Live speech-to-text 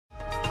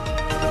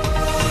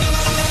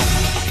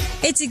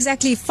It's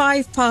exactly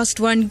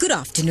 1:05. Good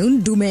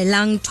afternoon.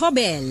 Dumelang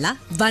tobela.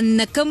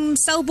 Vannakam,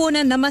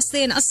 saubona,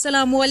 namaste, and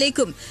assalamu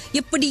alaikum.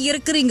 Yeppadi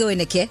irukringo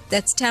enake.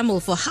 That's Tamil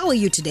for how are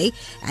you today?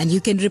 And you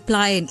can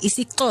reply in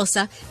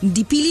isiXhosa,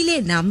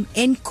 ndipilile nam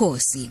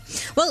enkosi.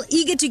 Well,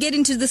 eager to get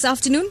into this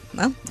afternoon?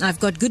 Well, I've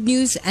got good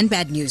news and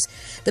bad news.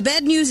 The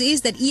bad news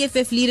is that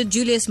EFF leader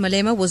Julius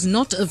Malema was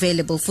not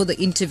available for the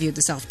interview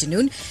this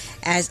afternoon.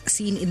 As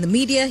seen in the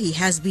media, he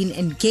has been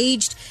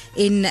engaged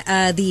in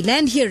the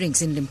land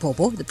hearings in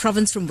Limpopo, the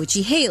province from which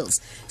he hails.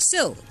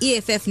 So,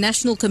 EFF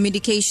National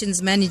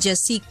Communications Manager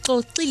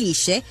Siko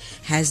Tilishe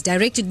has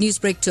directed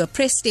Newsbreak to a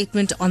press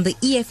statement on the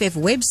EFF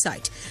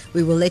website.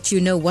 We will let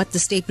you know what the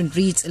statement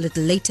reads a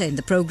little later in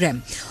the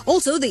program.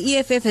 Also, the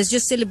EFF has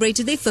just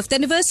celebrated their 5th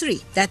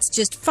anniversary. That's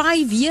just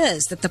 5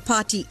 years that the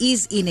party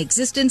is in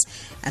existence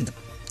and the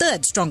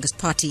third strongest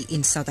party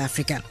in South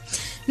Africa.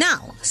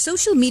 Now,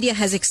 social media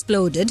has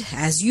exploded,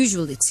 as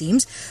usual it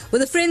seems,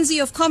 with a frenzy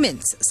of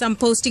comments, some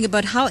posting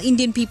about how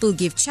Indian people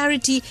give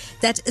charity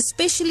that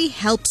especially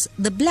helps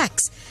the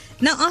blacks.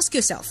 Now ask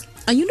yourself,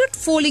 are you not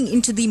falling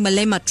into the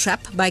Malema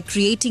trap by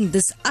creating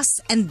this us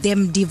and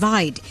them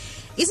divide?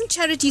 Isn't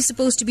charity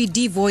supposed to be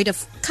devoid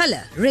of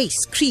color,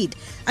 race, creed?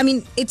 I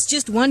mean, it's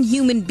just one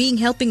human being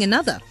helping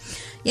another.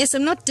 Yes,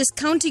 I'm not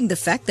discounting the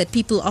fact that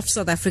people of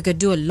South Africa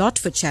do a lot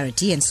for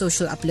charity and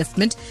social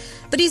upliftment,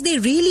 but is there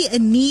really a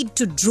need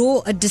to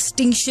draw a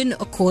distinction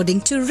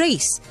according to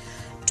race?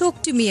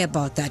 Talk to me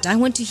about that. I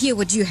want to hear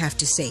what you have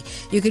to say.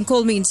 You can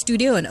call me in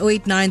studio on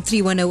 089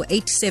 310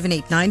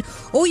 8789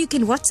 or you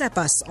can WhatsApp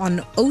us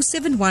on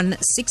 071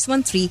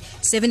 613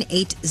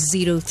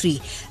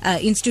 7803.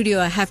 In studio,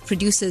 I have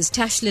producers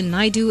Tashlin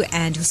Naidu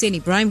and Hussein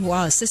Ibrahim who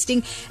are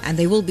assisting, and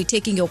they will be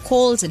taking your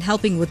calls and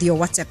helping with your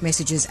WhatsApp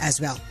messages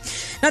as well.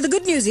 Now, the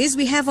good news is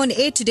we have on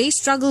air today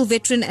struggle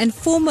veteran and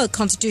former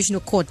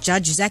Constitutional Court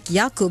Judge Zak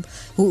Yacoob,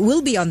 who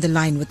will be on the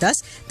line with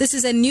us. This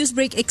is a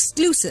Newsbreak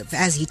exclusive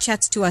as he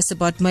chats to us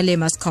about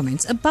Malema's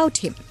comments about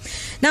him.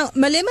 Now,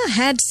 Malema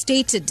had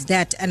stated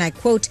that, and I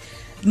quote,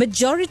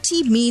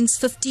 majority means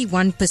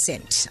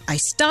 51%. I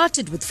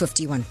started with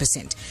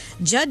 51%.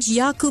 Judge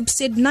Yacoob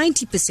said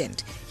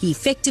 90%. He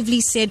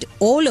effectively said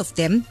all of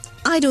them.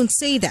 I don't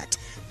say that,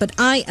 but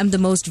I am the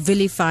most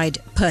vilified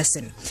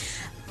person.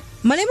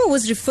 Malema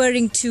was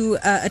referring to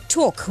a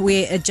talk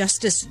where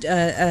Justice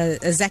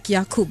Zak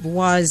Yacoob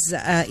was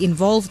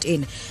involved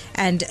in,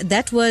 and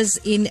that was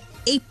in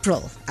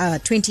April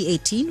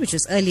 2018, which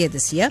was earlier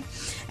this year.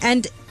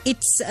 And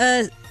it's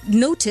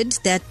noted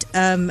that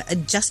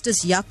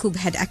Justice Yacoob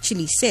had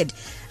actually said,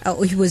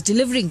 he was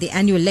delivering the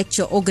annual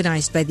lecture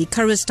organized by the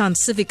Kyrgyzstan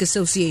Civic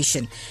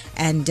Association,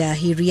 and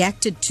he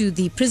reacted to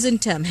the prison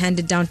term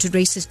handed down to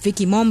racist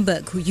Vicky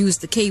Momberg, who used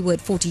the K word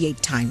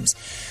 48 times.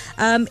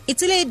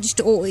 It's alleged,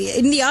 or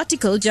in the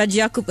article, Judge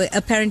Yacoob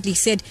apparently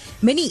said,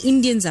 many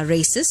Indians are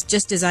racist,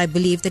 just as I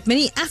believe that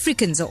many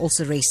Africans are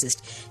also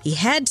racist. He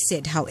had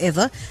said,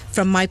 however,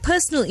 from my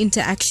personal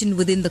interaction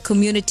within the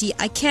community,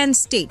 I can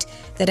state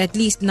that at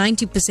least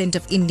 90%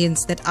 of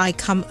Indians that I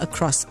come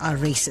across are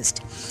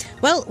racist.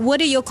 Well, what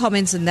are your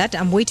comments on that?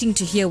 I'm waiting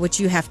to hear what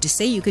you have to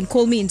say. You can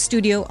call me in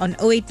studio on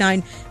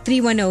 089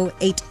 310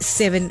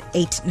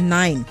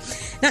 8789.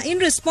 Now, in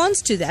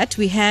response to that,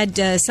 we had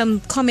some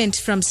comment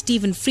from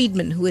Stephen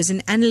Friedman, who is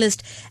an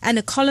analyst and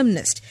a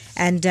columnist,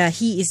 and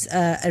he is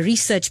a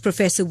research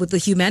professor with the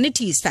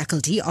Humanities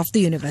Faculty of the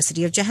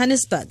University of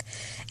Johannesburg.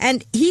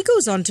 And he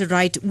goes on to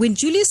write, when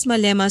Julius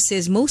Malema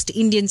says most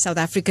Indian South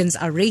Africans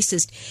are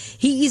racist,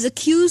 he is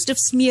accused of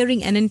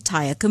smearing an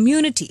entire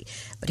community.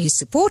 But his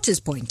supporters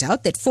point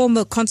out that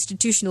former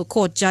Constitutional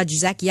Court Judge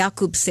Zak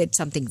Yacoob said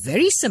something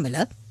very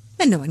similar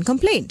and no one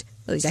complained.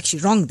 Well, he's actually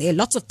wrong there.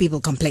 Lots of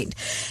people complained.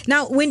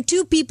 Now, when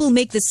two people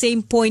make the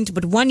same point,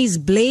 but one is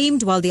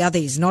blamed while the other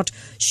is not,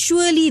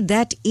 surely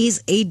that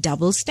is a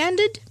double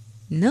standard?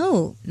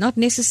 No, not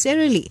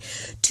necessarily.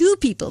 Two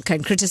people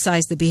can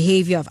criticize the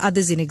behavior of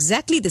others in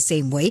exactly the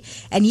same way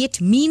and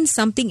yet mean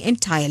something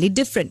entirely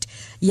different.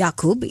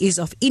 Yacoob is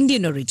of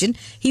Indian origin.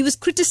 He was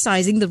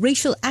criticizing the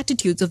racial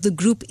attitudes of the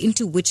group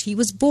into which he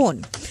was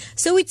born.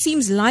 So it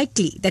seems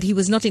likely that he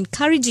was not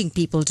encouraging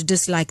people to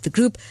dislike the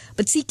group,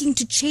 but seeking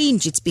to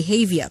change its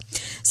behavior.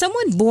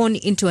 Someone born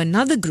into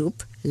another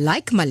group,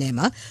 like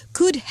Malema,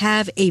 could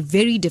have a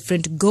very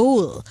different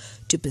goal: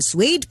 to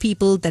persuade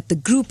people that the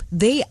group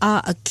they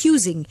are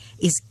accusing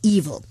is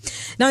evil.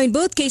 Now, in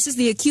both cases,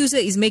 the accuser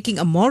is making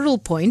a moral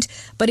point,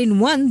 but in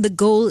one, the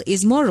goal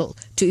is moral,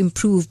 to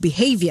improve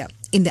behavior.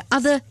 In the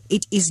other,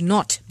 it is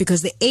not,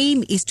 because the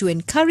aim is to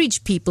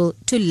encourage people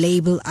to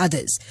label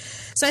others.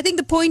 So I think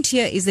the point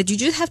here is that you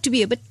just have to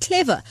be a bit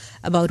clever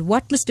about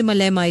what Mr.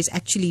 Malema is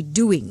actually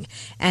doing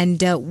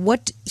and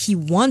what he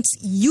wants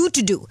you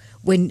to do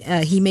when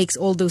he makes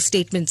all those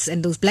statements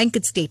and those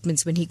blanket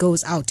statements when he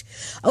goes out.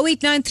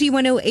 089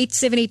 310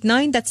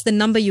 8789, that's the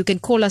number you can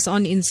call us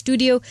on in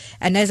studio.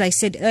 And as I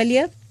said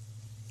earlier,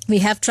 We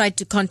have tried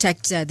to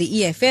contact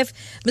the EFF.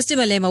 Mr.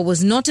 Malema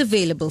was not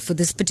available for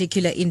this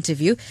particular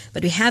interview,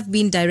 but we have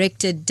been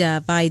directed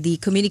by the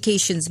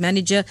communications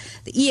manager,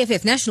 the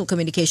EFF National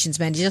Communications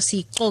Manager,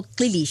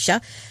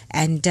 Klilisha,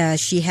 and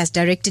she has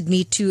directed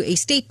me to a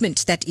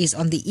statement that is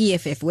on the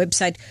EFF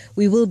website.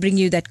 We will bring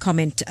you that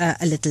comment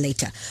a little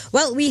later.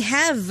 Well, we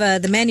have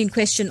the man in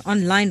question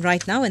online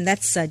right now, and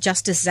that's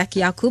Justice Zak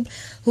Yacoob,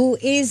 who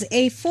is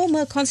a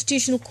former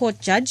Constitutional Court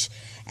judge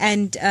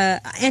and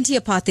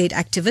anti-apartheid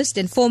activist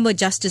and former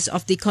Justice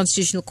of the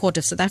Constitutional Court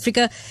of South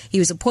Africa. He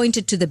was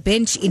appointed to the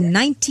bench in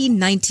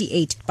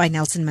 1998 by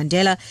Nelson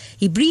Mandela.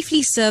 He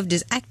briefly served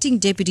as acting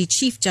Deputy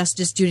Chief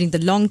Justice during the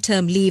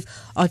long-term leave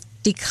of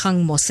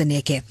Dikgang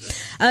Moseneke.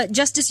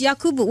 Justice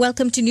Yacoob,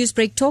 welcome to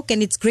Newsbreak Talk,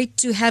 and it's great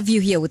to have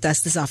you here with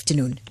us this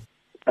afternoon.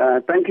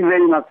 Thank you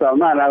very much,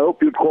 Salma, and I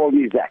hope you'd call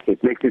me Zak.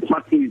 It makes it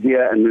much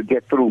easier and we'll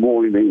get through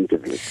more in the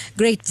interview.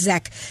 Great,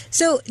 Zak.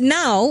 So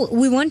now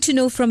we want to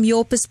know from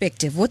your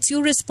perspective, what's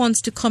your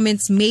response to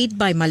comments made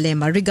by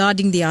Malema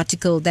regarding the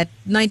article that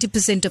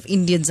 90% of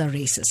Indians are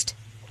racist?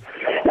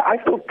 Now, I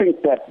still think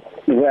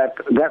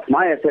that's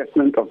my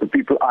assessment of the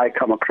people I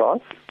come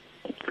across.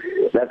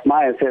 That's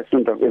my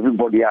assessment of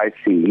everybody I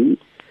see.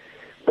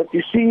 But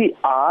you see,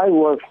 I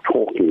was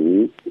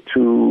talking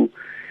to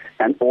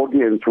an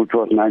audience which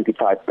was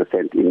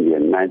 95%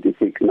 Indian,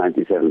 96,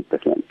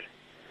 97%.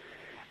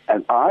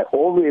 And I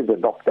always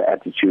adopt the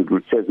attitude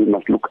which says we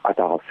must look at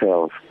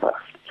ourselves first.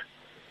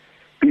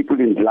 People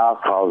in glass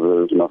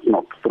houses must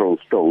not throw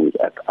stones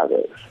at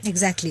others.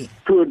 Exactly.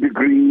 To a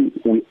degree,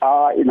 we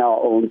are in our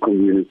own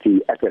community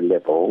at a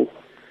level.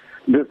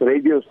 This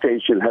radio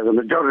station has a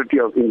majority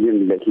of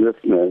Indian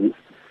listeners.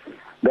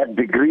 That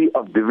degree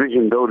of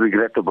division, though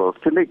regrettable,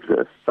 still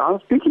exists. So I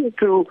was speaking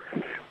to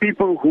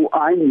people who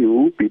I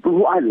knew, people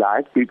who I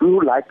liked, people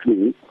who liked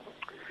me,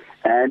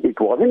 and it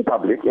was in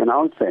public, and I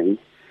was saying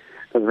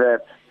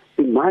that,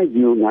 in my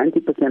view,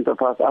 90% of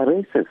us are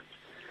racist.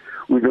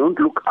 We don't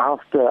look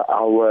after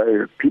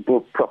our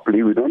people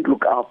properly. We don't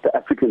look after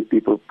African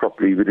people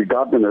properly. We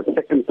regard them as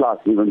second-class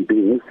human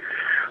beings.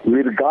 We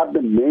regard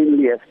them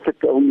mainly as fit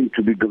only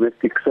to be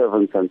domestic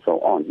servants and so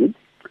on.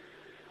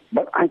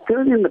 But I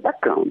filled in the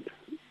background.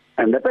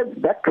 And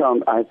that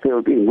background I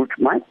filled in, which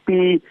might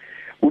be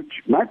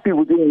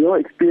within your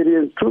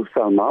experience too,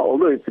 Salma,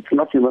 although if it's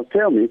not, you must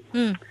tell me.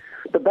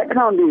 The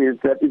background is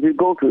that if you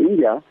go to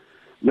India,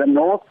 the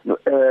North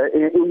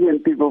Indian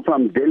people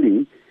from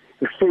Delhi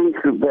think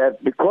that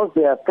because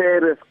they are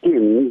fairer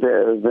skinned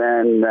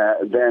than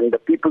the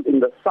people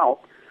in the South,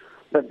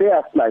 that they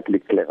are slightly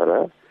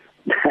cleverer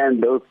than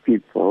those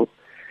people.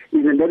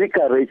 In America,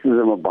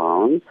 racism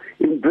abounds.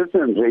 In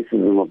Britain,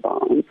 racism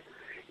abounds.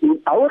 In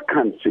our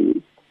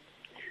country,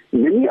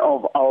 many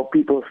of our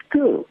people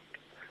still,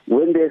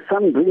 when their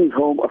son brings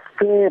home a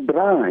fair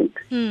bride,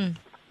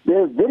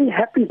 they're very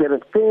happy that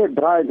a fair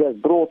bride has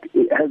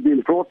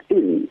been brought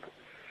in.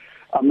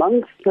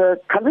 Amongst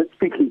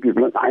colored-speaking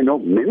people, and I know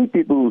many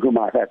people with whom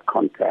I've had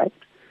contact,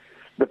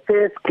 the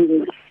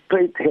fair-skinned,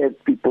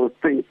 straight-haired people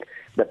think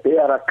that they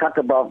are a cut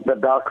above the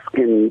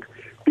dark-skinned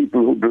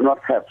people who do not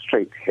have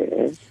straight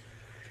hair.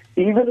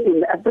 Even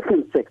in the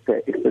African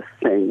sector, it's the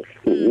same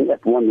thing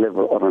at one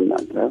level or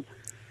another.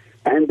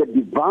 And the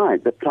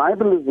divide, the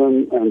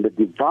tribalism and the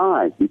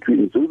divide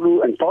between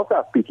Zulu and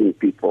Xhosa-speaking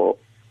people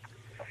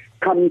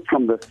comes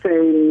from the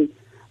same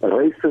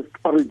racist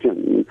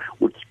origin,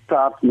 which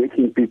starts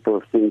making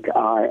people think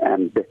I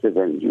am better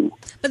than you.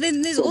 But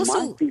then there's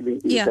also... my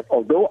feeling is that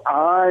although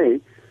I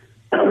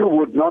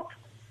would not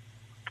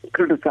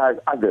criticize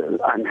others,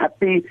 I'm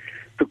happy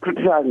to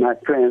criticize my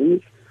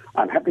friends,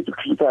 I'm happy to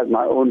criticize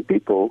my own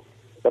people,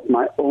 but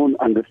my own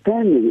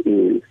understanding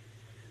is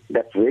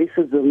that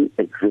racism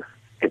exists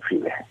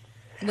everywhere.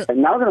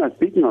 And now that I'm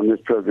speaking on this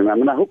program, I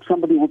mean, I hope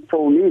somebody would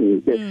phone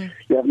in.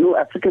 You have no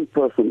African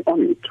person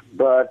on it.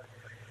 But,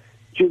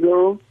 you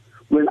know,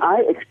 when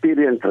I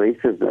experience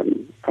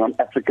racism from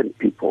African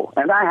people,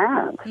 and I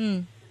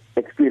have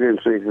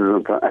experienced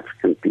racism from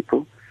African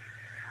people,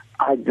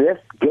 I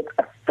just get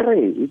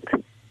afraid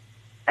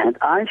and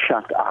I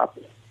shut up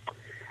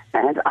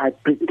and I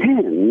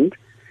pretend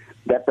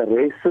that the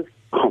racist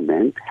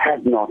comment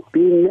had not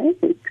been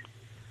made.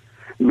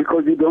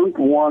 Because you don't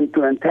want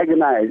to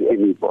antagonize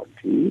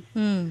anybody,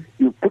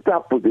 you put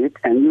up with it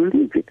and you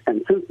leave it.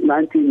 And since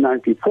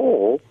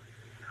 1994,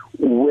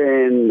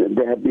 when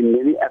there have been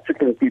many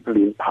African people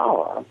in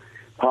power,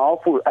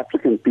 powerful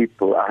African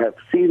people, I have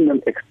seen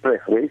them express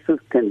racist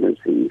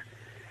tendencies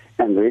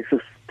and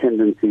racist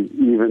tendencies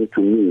even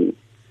to me.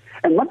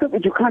 And much of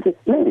it you can't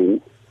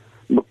explain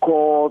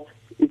because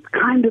it's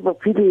kind of a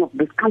feeling of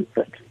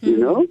discomfort, you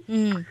know,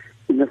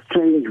 in a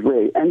strange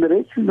way. And the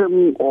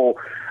racism or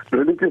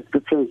religious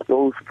difference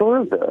goes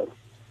further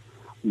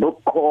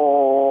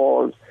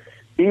because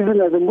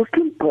even as a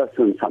Muslim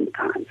person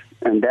sometimes,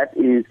 and that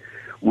is,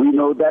 we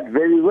know that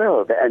very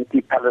well, the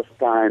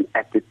anti-Palestine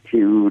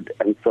attitude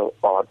and so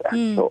on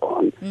and so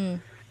on.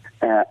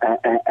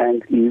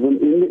 And even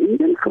in the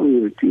Indian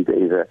community,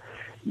 there is a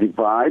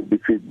divide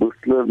between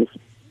Muslims,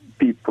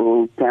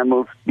 people,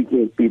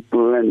 Tamil-speaking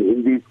people, and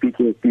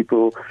Hindi-speaking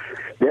people.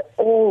 They're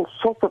all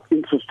sorts of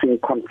interesting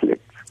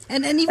conflicts.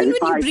 And even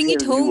when you bring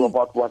it home,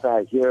 about what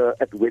I hear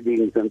at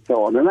weddings and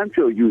so on, and I'm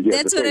sure you hear.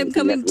 That's what I'm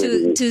coming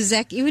to,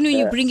 Zak. Even when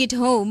you bring it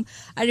home,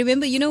 I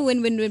remember,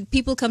 when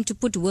people come to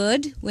put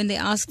word, when they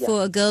ask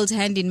for a girl's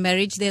hand in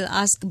marriage, they'll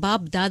ask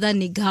Bab Dada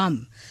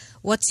Nigam.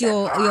 What's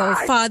your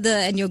father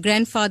and your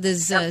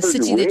grandfather's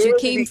city that you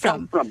came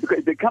from?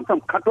 Because they come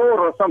from Kator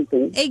or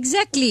something.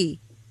 Exactly.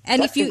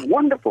 And That is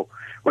wonderful.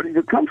 But if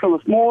you come from a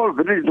small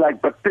village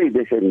like Batte,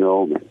 they say,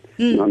 no, man.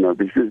 No,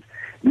 this is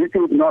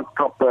not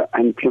proper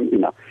and clean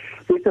enough.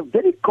 So it's a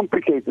very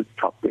complicated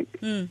topic,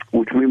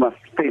 which we must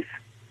face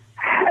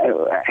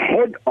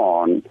head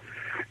on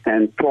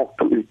and talk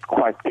to it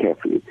quite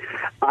carefully.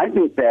 I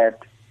think that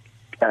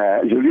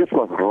Julius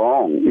was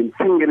wrong in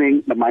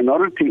fingering the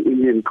minority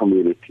Indian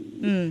community.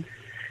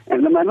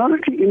 And the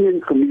minority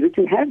Indian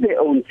community have their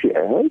own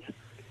fears,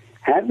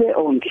 have their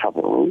own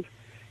troubles,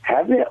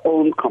 have their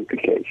own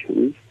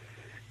complications,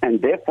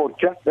 and therefore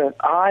just as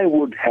I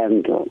would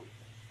handle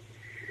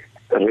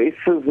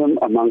racism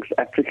amongst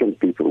African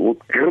people with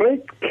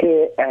great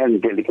care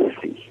and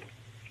delicacy,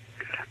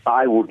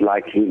 I would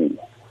like him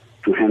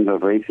to handle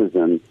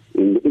racism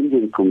in the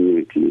Indian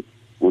community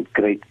with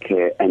great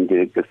care and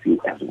delicacy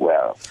as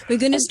well. We're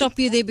going to stop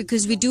you there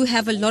because we do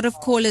have a lot of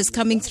callers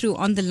coming through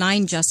on the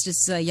line,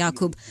 Justice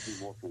Yacoob.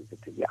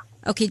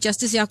 Okay,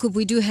 Justice Yacoob,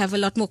 we do have a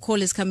lot more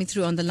callers coming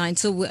through on the line,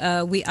 so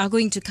we are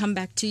going to come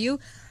back to you.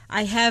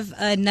 I have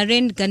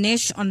Naren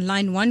Ganesh on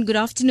line 1. Good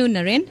afternoon,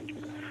 Naren.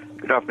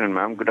 Good afternoon,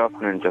 ma'am. Good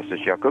afternoon,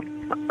 Justice Yacoob.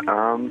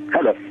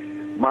 Hello.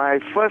 My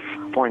first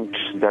point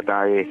that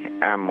I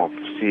am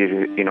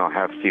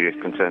have serious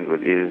concern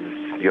with is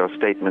your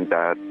statement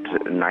that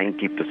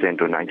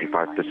 90% or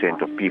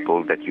 95% of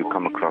people that you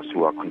come across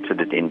who are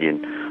considered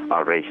Indian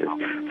are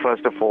racist.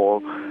 First of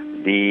all,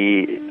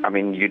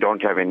 you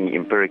don't have any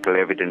empirical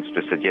evidence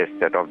to suggest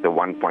that of the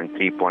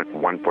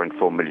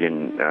 1.4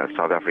 million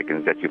South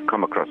Africans that you've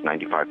come across,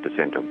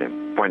 95% of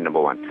them. Point number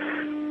one.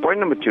 Point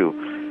number two,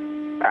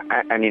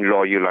 and in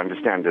law you'll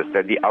understand this,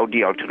 that the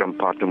audi alteram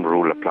partem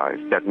rule applies.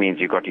 That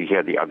means you've got to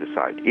hear the other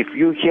side. If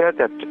you hear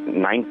that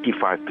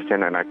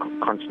 95%, and I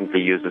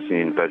constantly use this in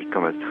inverted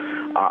commas,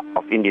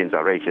 of Indians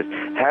are racist,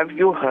 have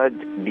you heard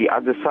the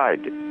other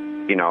side?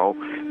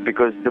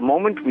 Because the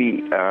moment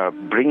we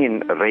bring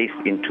in race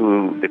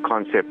into the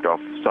concept of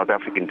South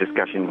African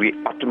discussion, we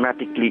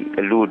automatically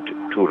allude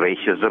to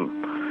racism.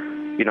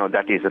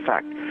 That is a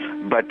fact.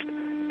 But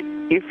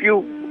if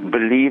you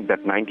believe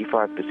that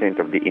 95%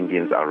 of the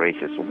Indians are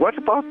racist, what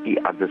about the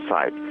other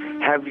side?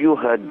 Have you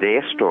heard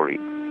their story?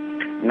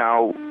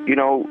 Now,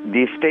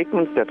 the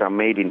statements that are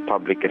made in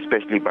public,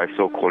 especially by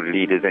so-called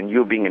leaders, and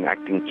you being an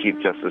acting Chief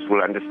Justice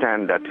will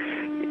understand that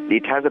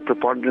it has a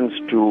preponderance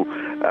to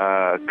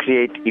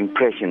create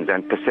impressions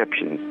and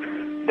perceptions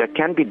that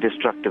can be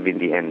destructive in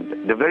the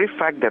end. The very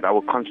fact that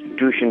our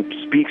Constitution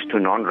speaks to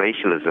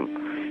non-racialism,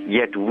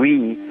 yet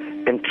we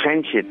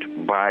entrench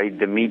it by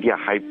the media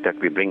hype that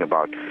we bring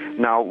about.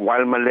 Now,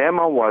 while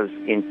Malema was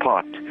in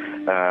part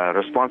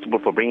responsible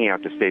for bringing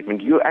out the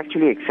statement, you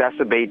actually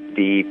exacerbate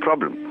the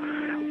problem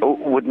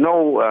with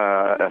no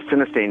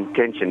sinister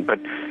intention, but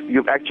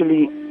you've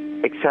actually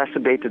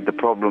exacerbated the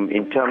problem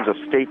in terms of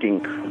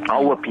stating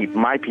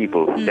my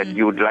people, that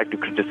you would like to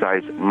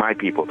criticize my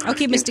people.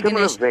 Okay, Mr.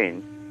 Ganesh.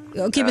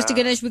 Mr.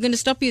 Ganesh, we're going to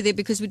stop you there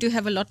because we do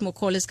have a lot more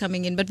callers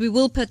coming in, but we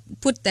will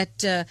put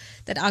that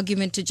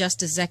argument to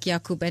Justice Zak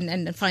Yacoob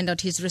and find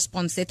out his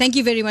response there. Thank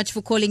you very much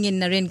for calling in,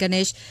 Naren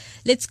Ganesh.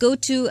 Let's go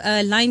to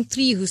line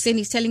 3. Hussein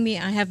is telling me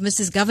I have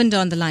Mrs. Govender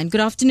on the line.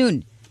 Good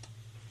afternoon.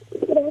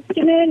 Good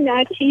afternoon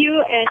to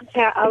you and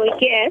our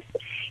guests.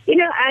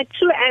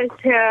 True as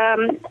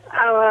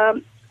our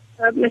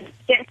Mr.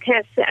 Jack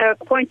has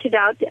pointed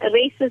out,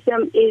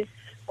 racism is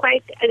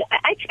quite...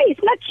 actually,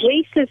 it's not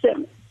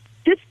racism.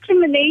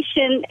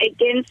 Discrimination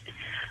against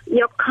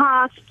your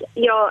caste,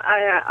 your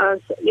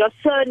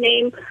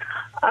surname,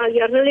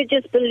 your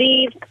religious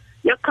beliefs,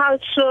 your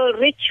cultural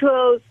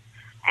rituals,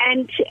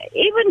 and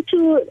even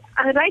to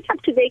right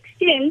up to the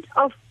extent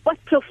of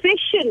what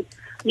profession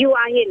you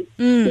are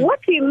in. What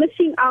we're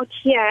missing out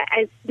here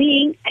as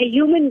being a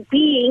human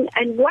being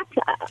and what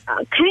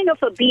kind of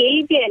a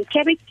behavior and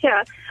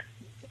character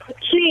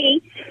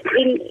portray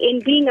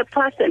in being a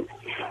person.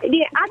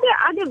 The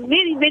other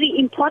very, very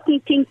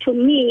important thing to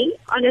me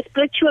on a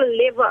spiritual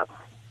level,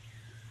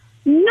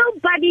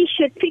 nobody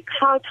should pick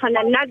out on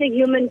another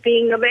human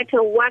being, no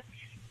matter what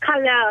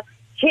color,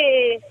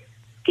 hair,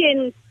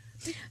 skin.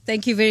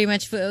 Thank you very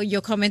much for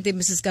your comment there,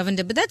 Mrs.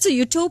 Govender. But that's a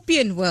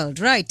utopian world,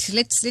 right?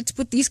 Let's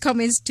put these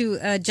comments to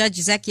Judge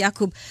Zak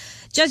Yacoob.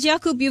 Judge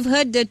Yacoob, you've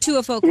heard two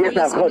of our callers.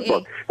 Yes, I've heard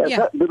both.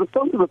 The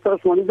response to the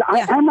first one is I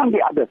am on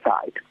the other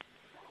side.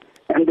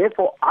 And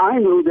therefore, I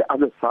know the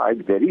other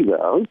side very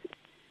well.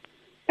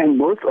 And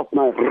most of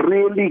my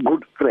really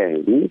good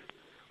friends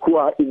who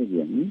are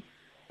Indian,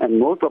 and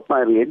most of my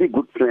really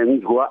good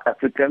friends who are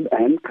African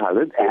and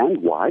colored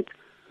and white,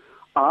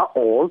 are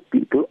all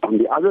people on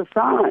the other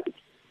side.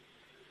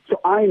 So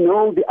I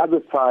know the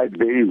other side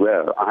very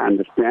well. I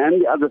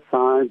understand the other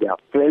side. They are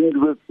friends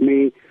with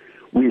me.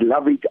 We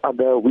love each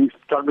other. We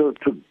struggle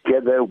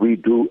together. We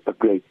do a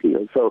great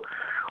deal. So,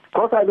 of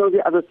course, I know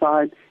the other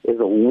side. There's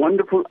a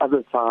wonderful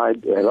other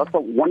side. There are lots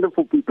of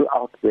wonderful people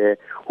out there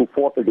who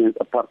fought against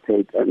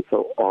apartheid and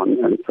so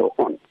on and so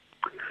on.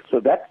 So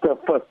that's the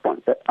first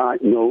point, that I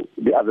know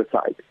the other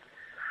side.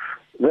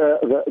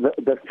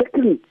 The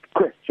second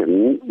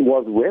question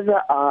was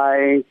whether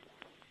I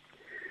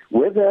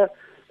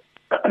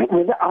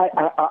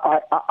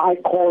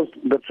caused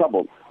the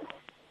trouble.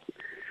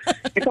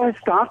 If I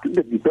started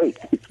the debate,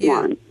 it's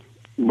mine,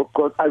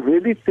 because I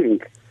really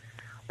think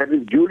that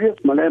if Julius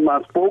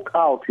Malema spoke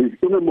out his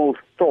innermost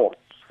thoughts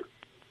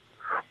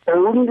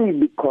only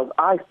because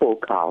I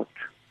spoke out,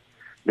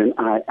 then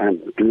I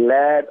am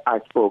glad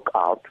I spoke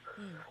out,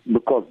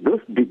 because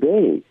this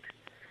debate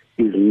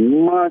is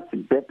much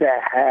better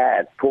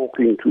had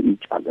talking to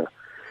each other.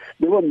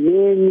 There were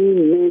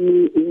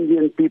many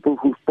Indian people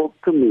who spoke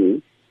to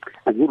me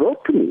and who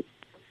wrote to me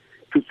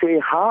to say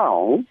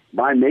how,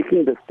 by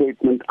making the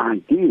statement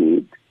I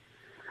did,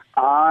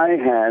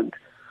 I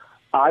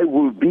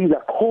will be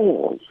the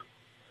cause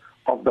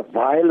of the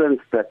violence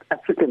that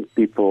African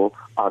people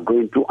are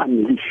going to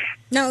unleash.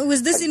 Now,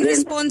 was this in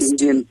response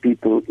Indian to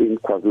people in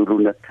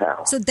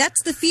KwaZulu-Natal? So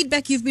that's the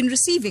feedback you've been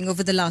receiving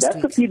over the last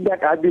week? That's the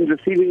feedback I've been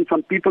receiving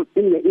from people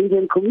in the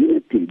Indian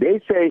community.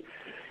 They say,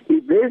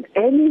 if there's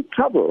any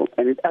trouble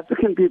and if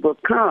African people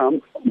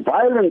come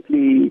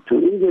violently to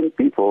Indian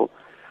people,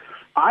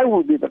 I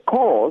will be the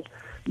cause,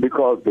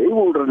 because they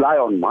will rely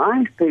on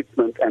my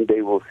statement and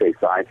they will say,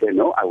 so I say,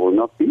 no, I will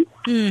not be.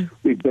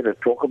 We better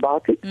talk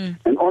about it.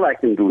 And all I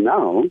can do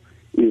now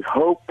is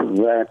hope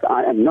that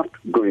I am not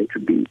going to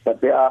be. But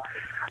there are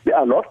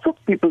lots of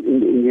people in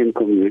the Indian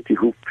community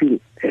who feel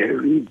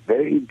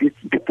very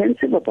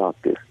defensive about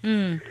this.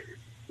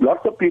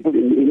 Lots of people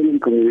in the Indian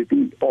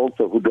community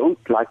also who don't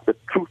like the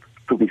truth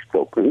to be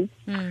spoken.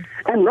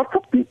 And lots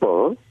of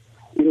people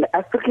in the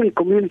African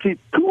community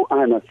too,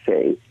 I must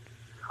say,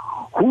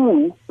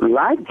 who,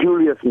 like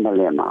Julius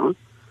Malema,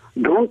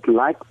 don't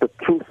like the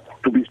truth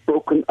to be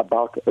spoken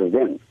about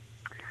them.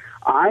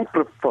 I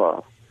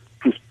prefer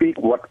to speak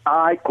what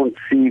I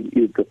conceive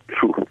is the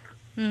truth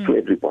to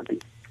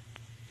everybody.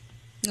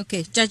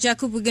 Okay, Zak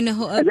Yacoob, we're going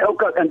to...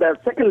 And the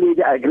second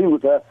lady, I agree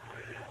with her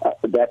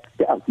that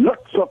there are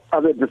lots of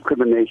other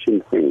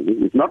discrimination things.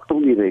 It's not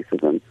only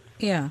racism.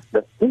 Yeah.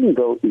 The thing,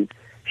 though, is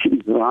she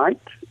is right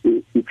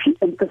if she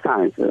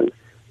emphasizes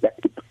that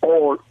it's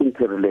all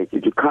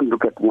interrelated. You can't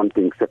look at one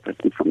thing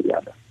separately from the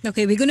other.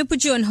 Okay, we're going to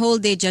put you on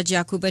hold there, Zak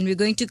Yacoob, and we're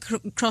going to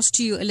cross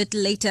to you a little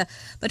later.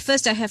 But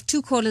first, I have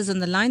two callers on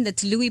the line.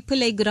 That's Louis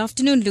Pillay. Good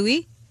afternoon,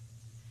 Louis.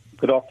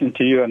 Good afternoon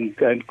to you,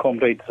 and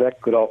Comrade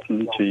Zak, good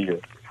afternoon to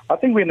you. I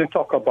think we're going to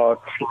talk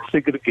about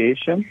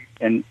segregation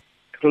and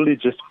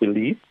religious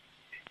belief,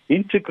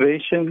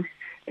 integration,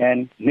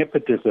 and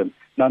nepotism.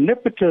 Now,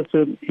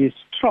 nepotism is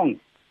strong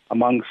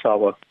amongst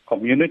our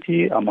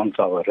community, amongst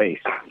our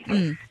race.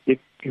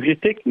 If you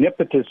take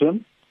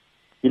nepotism,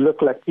 you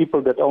look like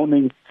people that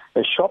owning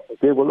a shop,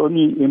 they will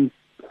only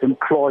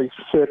employ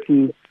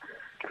certain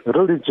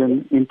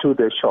religion into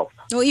their shop.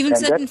 Or even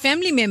certain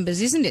family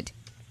members, isn't it?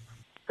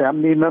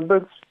 Family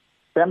members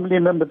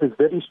is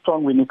very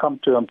strong when you come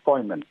to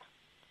employment.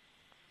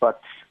 But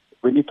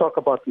when you talk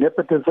about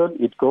nepotism,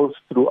 it goes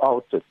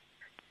throughout it.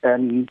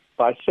 And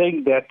by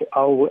saying that,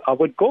 I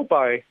would go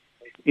by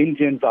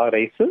Indians are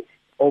racist,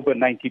 over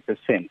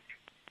 90%.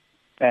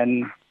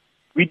 And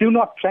we do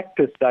not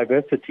practice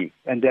diversity,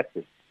 and that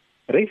is.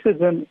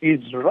 Racism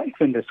is rife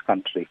in this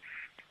country.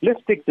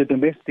 Let's take the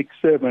domestic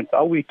servant,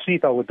 how we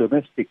treat our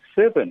domestic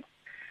servants.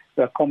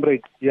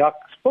 Comrade Zak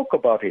spoke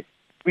about it.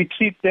 We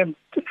treat them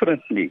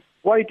differently.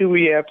 Why do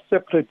we have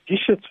separate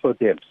dishes for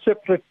them,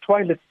 separate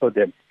toilets for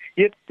them?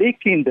 Yet they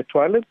clean the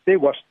toilet, they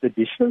wash the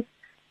dishes,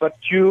 but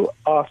you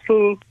are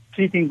still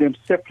treating them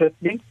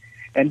separately,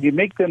 and you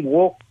make them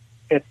work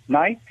at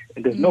night,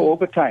 and there's no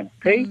overtime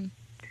pay.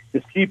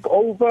 They sleep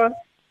over,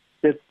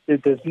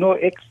 there's no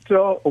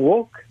extra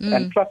work,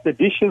 and plus the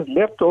dishes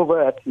left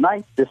over at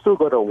night, they still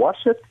got to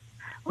wash it.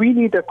 We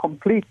need a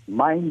complete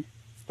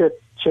mindset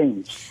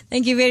change.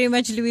 Thank you very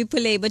much, Louis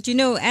Pillay. But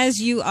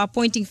as you are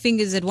pointing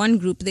fingers at one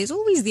group, there's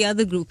always the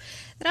other group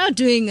that are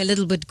doing a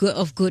little bit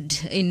of good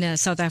in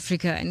South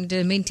Africa and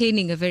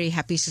maintaining a very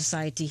happy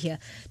society here.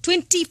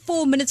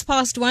 24 minutes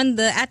past 1.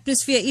 The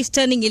atmosphere is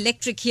turning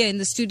electric here in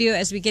the studio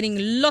as we're getting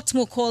lots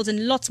more calls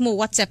and lots more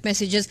WhatsApp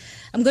messages.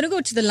 I'm going to go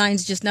to the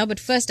lines just now,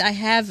 but first I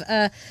have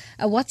a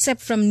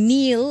WhatsApp from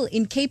Neil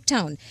in Cape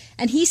Town.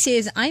 And he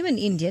says, I'm an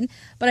Indian,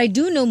 but I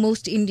do know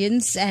most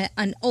Indians,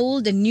 an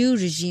old and new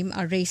regime,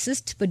 are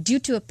racist. But due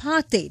to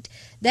apartheid,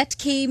 That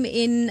came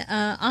in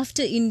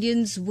after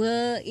Indians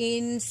were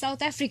in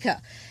South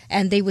Africa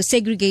and they were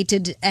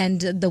segregated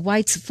and the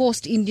whites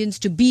forced Indians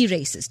to be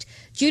racist.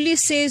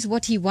 Julius says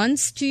what he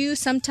wants to you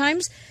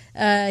sometimes.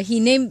 He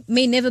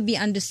may never be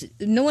understood.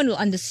 No one will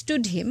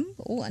understood him,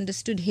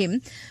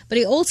 but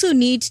he also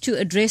needs to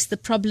address the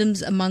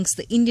problems amongst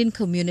the Indian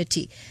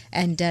community.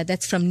 And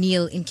that's from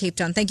Neil in Cape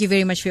Town. Thank you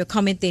very much for your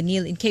comment there,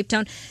 Neil in Cape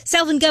Town.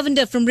 Salvan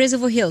Govender from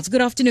Reservoir Hills.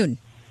 Good afternoon.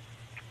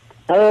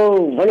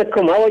 Hello,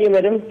 Vanakkam. How are you,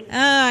 madam?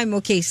 I'm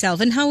okay,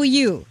 Salvan. How are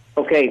you?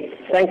 Okay,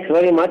 thanks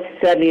very much.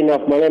 Sadly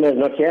enough, Malema is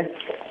not here.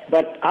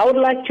 But I would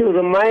like to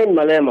remind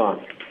Malema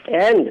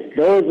and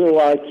those who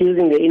are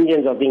accusing the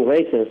Indians of being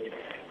racist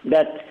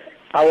that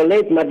our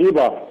late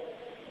Madiba,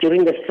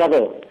 during the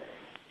struggle,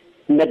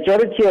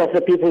 majority of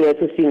the people who were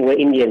assisting were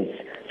Indians.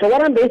 So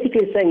what I'm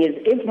basically saying is,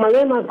 if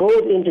Malema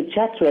goes into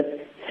Chatsworth,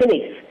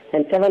 Phoenix,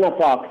 and Savannah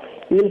Park,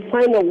 you'll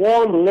find a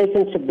warm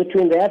relationship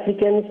between the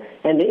Africans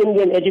and the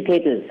Indian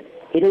educators.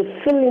 It is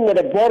filling with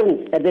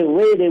abhorrence at the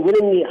way they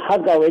willingly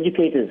hug our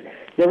educators,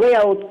 the way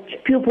our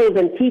pupils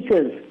and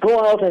teachers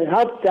go out and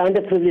help the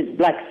underprivileged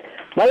blacks.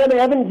 Malema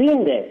haven't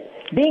been there.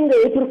 Being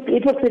the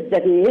hypocrite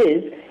that he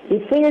is, he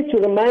fails to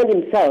remind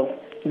himself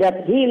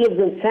that he lives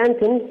in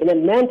Sandton in a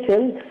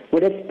mansion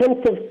with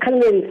expensive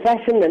culinary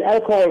fashion and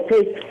alcohol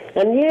taste,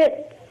 and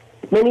yet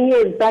many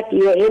years back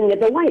you were in with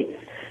the whites.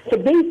 So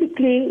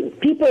basically,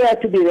 people have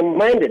to be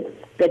reminded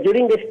that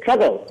during this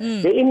struggle,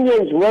 the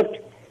Indians worked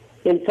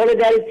in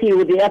solidarity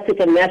with the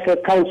African National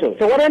Council.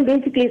 So what I'm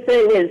basically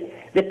saying is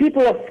the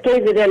people of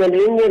KZN and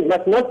the Indians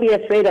must not be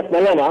afraid of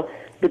Malema,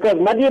 because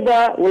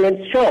Madiba will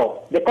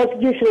ensure, the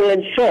Constitution will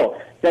ensure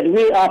that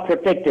we are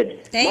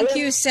protected. Thank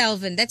you,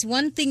 Salvan. That's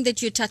one thing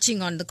that you're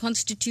touching on, the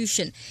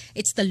Constitution.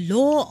 It's the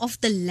law of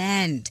the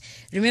land.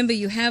 Remember,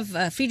 you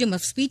have freedom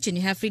of speech and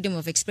you have freedom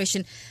of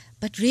expression,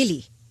 but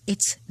really,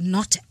 it's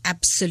not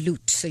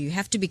absolute. So you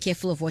have to be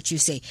careful of what you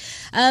say.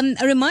 A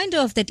reminder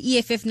of that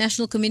EFF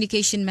National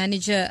Communication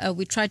Manager,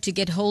 we tried to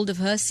get hold of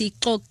her,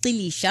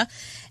 Tilisha,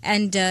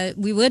 and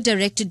we were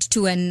directed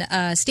to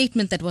a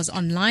statement that was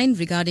online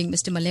regarding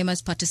Mr.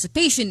 Malema's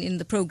participation in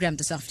the program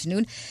this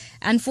afternoon.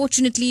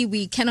 Unfortunately,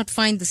 we cannot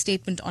find the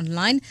statement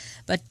online,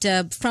 but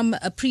from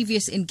a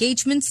previous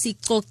engagement,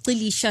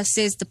 Tilisha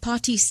says the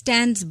party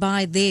stands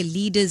by their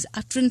leaders'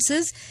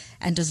 utterances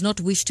and does not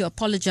wish to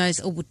apologize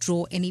or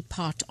withdraw any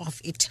part of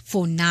it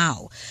for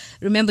now.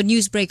 Remember,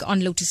 Newsbreak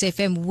on Lotus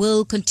FM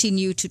will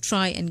continue to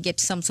try and get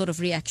some sort of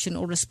reaction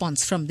or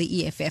response from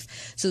the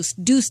EFF. So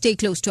do stay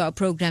close to our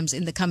programs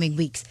in the coming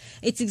weeks.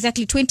 It's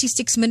exactly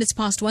 26 minutes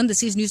past 1.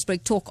 This is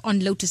Newsbreak Talk on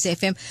Lotus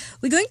FM.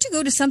 We're going to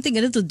go to something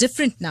a little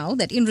different now,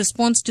 that in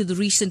response to the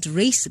recent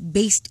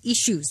race-based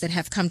issues that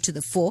have come to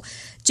the fore,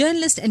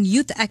 journalist and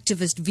youth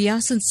activist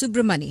Viasen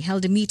Soobramoney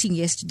held a meeting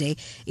yesterday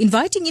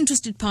inviting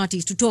interested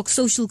parties to talk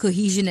social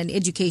cohesion and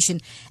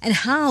education and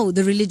how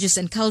the religious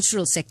and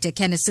cultural sector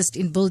can assist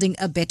in building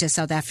a better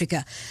South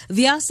Africa.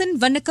 Viasen,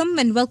 Vanakkam,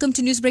 and welcome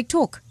to Newsbreak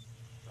Talk.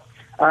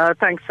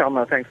 Thanks,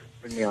 Salma. Thanks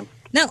for bringing me on.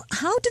 Now,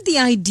 how did the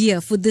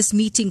idea for this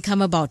meeting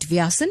come about,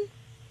 Viasen?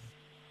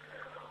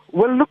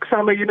 Well, look,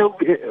 Salma,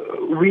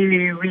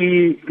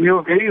 we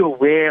are very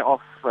aware of,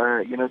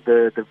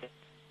 the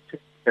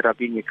that are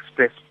being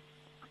expressed.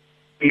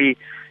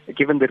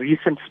 Given the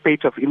recent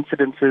spate of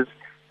incidences,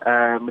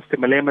 Mr.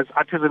 Malema's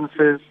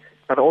utterances,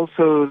 but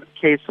also the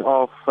case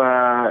of,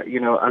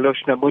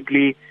 Aloshna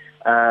Mudli,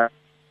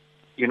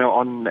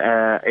 on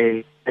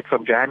a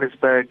from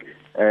Johannesburg,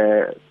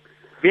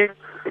 very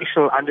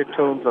racial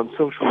undertones on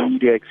social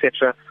media,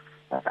 etc.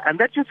 And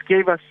that just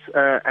gave us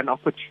an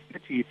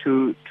opportunity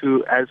to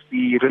as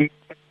the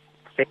religious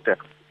sector,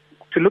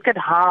 to look at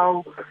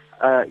how,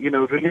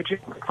 religion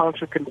and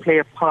culture can play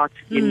a part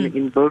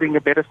in building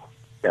a better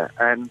sector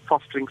and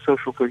fostering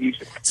social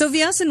cohesion. So,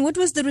 Viasen, what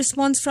was the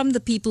response from the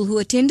people who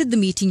attended the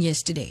meeting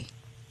yesterday?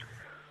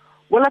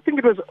 Well, I think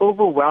it was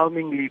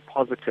overwhelmingly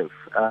positive.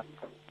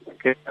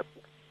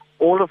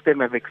 All of them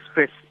have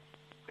expressed,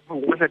 who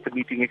was at the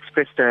meeting,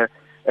 expressed a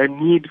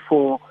need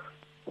for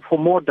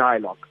more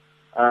dialogue.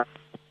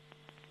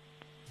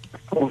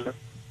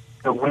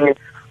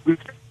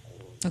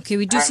 Okay,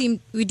 we do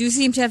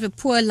seem to have a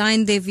poor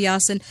line there,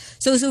 Viasen.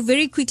 So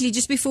very quickly,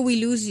 just before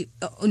we lose you,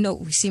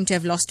 we seem to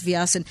have lost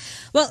Viasen.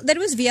 Well, that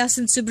was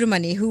Viasen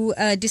Soobramoney who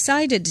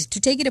decided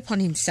to take it upon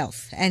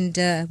himself and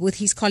with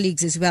his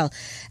colleagues as well,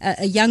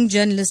 a young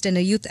journalist and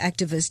a youth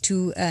activist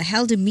who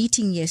held a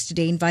meeting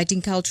yesterday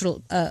inviting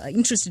cultural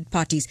interested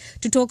parties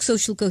to talk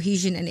social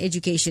cohesion and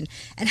education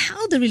and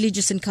how the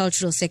religious and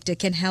cultural sector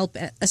can help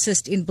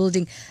assist in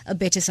building a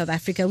better South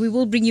Africa. We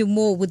will bring you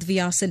more with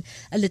Viasen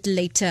a little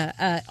later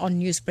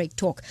on Newsbreak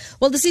Talk.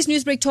 Well, this is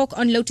Newsbreak Talk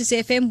on Lotus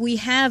FM. We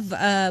have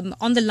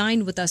on the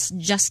line with us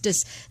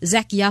Justice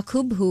Zak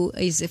Yacoob, who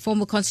is a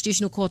former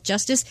Constitutional Court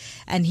Justice,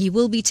 and he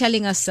will be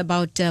telling us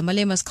about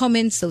Malema's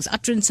comments, those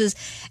utterances,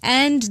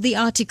 and the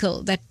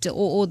article that,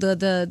 or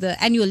the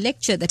annual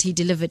lecture that he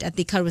delivered at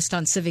the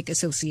Kyrgyzstan Civic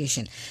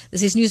Association.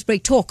 This is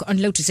Newsbreak Talk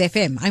on Lotus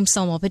FM. I'm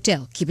Salma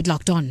Patel. Keep it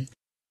locked on.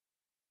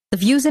 The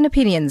views and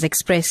opinions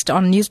expressed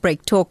on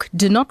Newsbreak Talk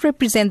do not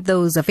represent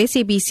those of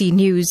SABC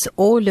News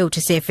or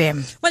Lotus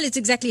FM. Well, it's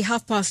exactly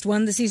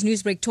 1:30. This is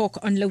Newsbreak Talk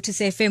on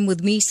Lotus FM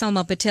with me,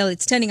 Salma Patel.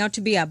 It's turning out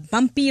to be a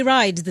bumpy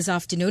ride this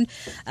afternoon.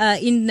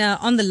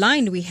 On the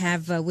line, we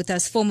have with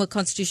us former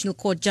Constitutional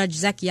Court Judge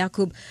Zak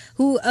Yacoob,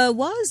 who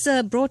was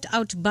called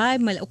out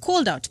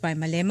by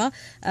Malema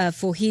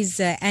for his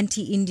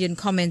anti-Indian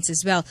comments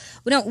as well.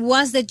 Now,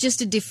 was that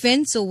just a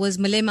defense, or was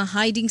Malema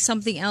hiding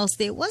something else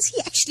there? Was he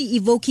actually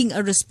evoking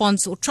a response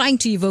or trying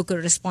to evoke a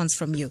response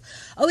from you?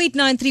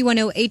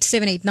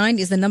 0893108789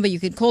 is the number you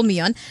can call me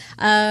on.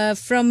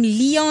 From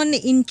Leon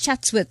in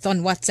Chatsworth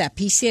on WhatsApp,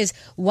 he says,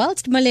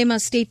 whilst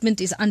Malema's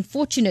statement is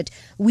unfortunate,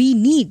 we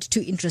need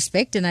to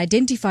introspect and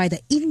identify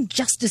the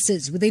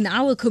injustices within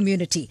our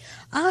community.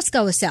 Ask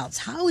ourselves,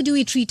 how do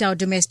we treat our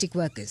domestic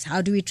workers?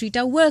 How do we treat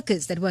our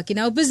workers that work in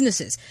our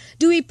businesses?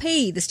 Do we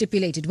pay the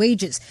stipulated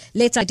wages?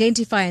 Let's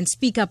identify and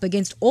speak up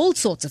against all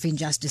sorts of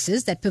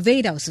injustices that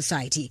pervade our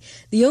society.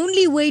 The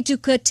only way to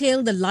curtail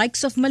the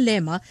likes of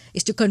Malema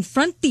is to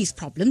confront these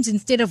problems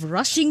instead of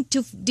rushing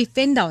to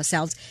defend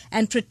ourselves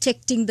and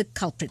protecting the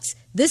culprits.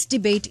 This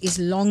debate is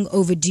long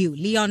overdue.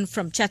 Leon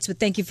from Chatsworth,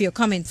 thank you for your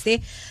comments there.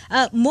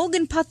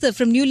 Morgan Pather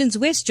from Newlands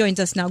West joins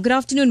us now. Good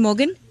afternoon,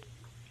 Morgan.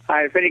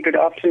 Hi, very good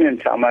afternoon,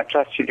 Salma. I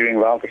trust you're doing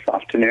well this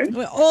afternoon.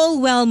 We're all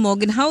well,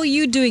 Morgan. How are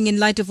you doing in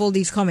light of all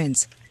these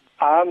comments?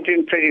 I'm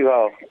doing pretty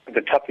well.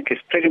 The topic is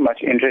pretty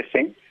much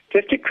interesting.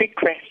 Just a quick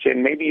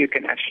question. Maybe you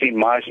can actually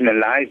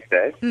marginalize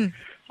this.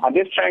 I'm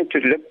just trying to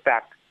look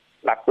back,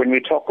 like when we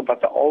talk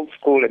about the old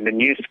school and the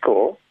new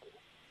school,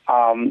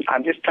 I'm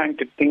just trying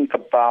to think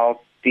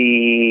about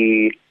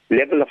the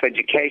level of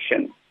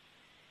education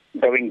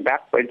going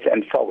backwards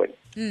and forward.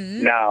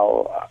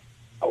 Now,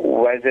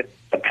 was it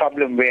a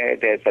problem where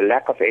there's a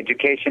lack of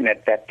education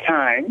at that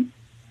time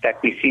that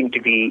we seem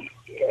to be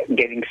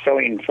getting so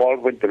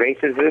involved with the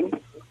racism,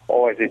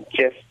 or is it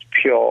just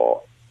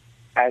pure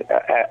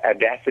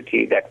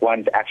audacity that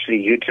one's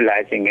actually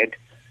utilizing it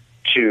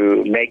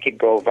to make it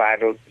go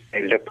viral?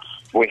 Say, look,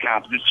 we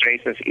have this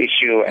racist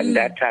issue and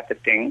that type of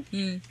thing.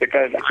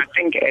 Because I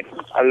think it's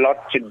a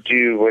lot to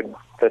do with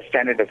the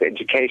standard of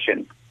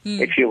education.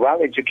 If you're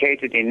well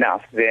educated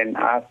enough, then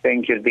I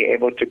think you'll be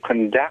able to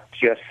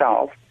conduct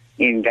yourself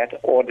in that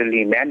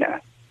orderly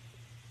manner.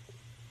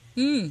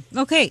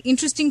 Okay,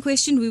 interesting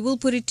question. We will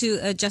put it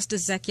to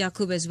Justice Zak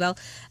Yacoob as well.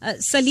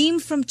 Salim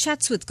from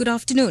Chatsworth, good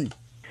afternoon.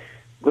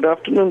 Good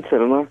afternoon,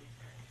 Salma.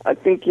 I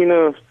think,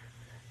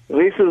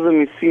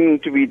 racism is seeming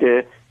to be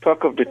the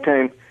talk of the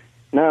time.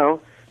 Now,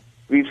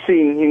 we've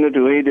seen,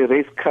 the way the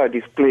race card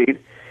is played.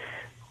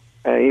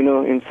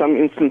 In some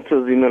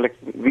instances, like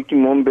Vicky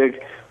Momberg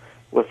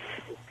was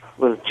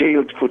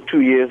jailed for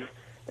 2 years.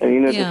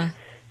 And,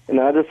 on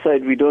the other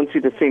side, we don't see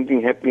the same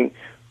thing happening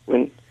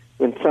when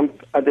some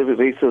other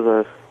races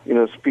are,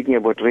 speaking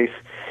about race.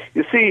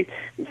 You see,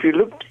 if you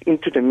looked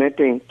into the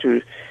matter,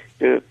 into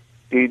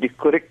the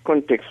correct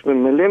context,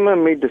 when Malema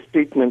made the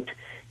statement,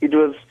 it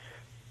was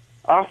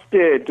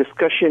after a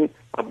discussion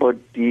about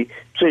the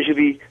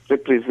Treasury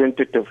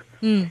representative.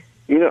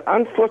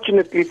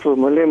 Unfortunately for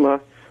Malema,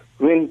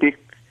 when they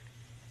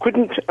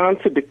couldn't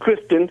answer the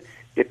question,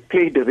 they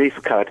played the race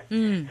card.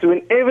 So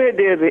whenever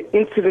there's an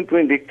incident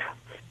when they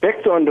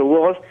backs on the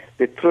wall,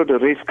 they throw the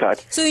race card.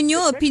 So in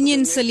your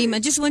opinion, Salim, I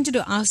just wanted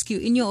to ask you,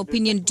 in your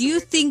opinion, do you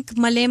think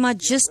Malema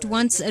just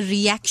wants a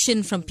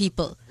reaction from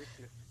people?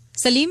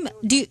 Salim,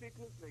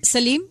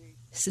 Salim?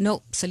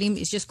 No, Salim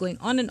is just going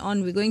on and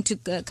on. We're going to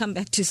come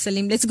back to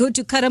Salim. Let's go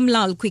to Karam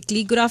Lal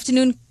quickly. Good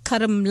afternoon,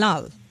 Karam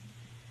Lal.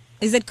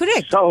 Is that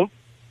correct? So,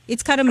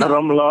 it's Karam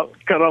Lal.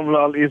 Karam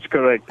Lal is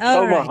correct.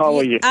 Salma, how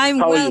are you? I'm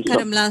well,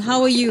 Karam Lal.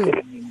 How are you?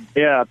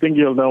 Yeah, I think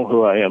you'll know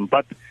who I am.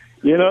 But,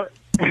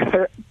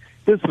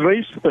 this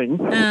race thing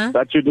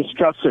that you're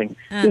discussing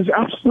is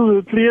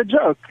absolutely a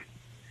joke.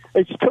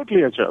 It's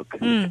totally a joke.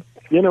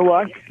 You know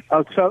why?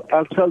 I'll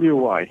tell you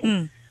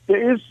why.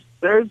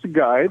 There is a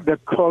guy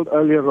that called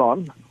earlier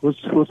on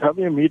who's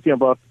having a meeting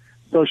about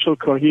social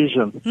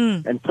cohesion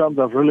in terms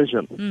of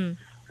religion.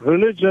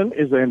 Religion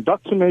is the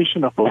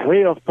indoctrination of a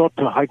way of thought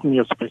to heighten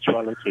your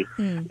spirituality.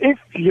 If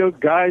your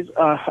guys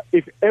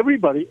if every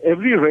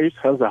race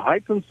has a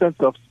heightened sense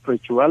of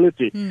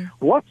spirituality,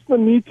 what's the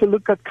need to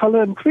look at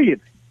color and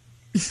creed?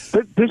 This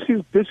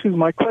is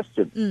my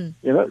question.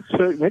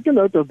 So make a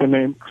note of the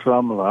name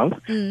Kramlal,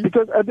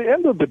 because at the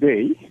end of the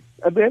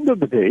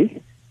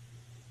day,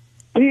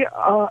 they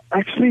are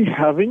actually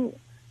having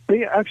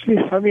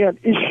an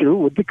issue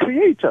with the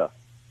creator.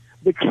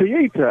 The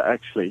creator,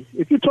 actually,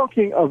 if you're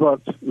talking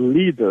about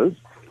leaders,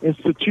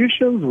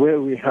 institutions where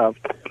we have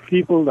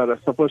people that are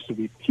supposed to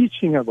be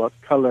teaching about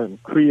color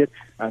and creed,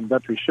 and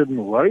that we shouldn't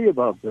worry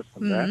about this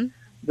and that,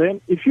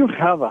 then if you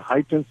have a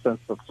heightened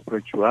sense of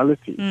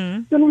spirituality,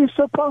 then it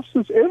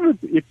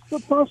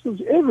surpasses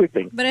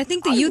everything. But I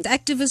think the youth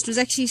activist was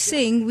actually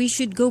saying we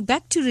should go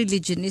back to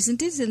religion,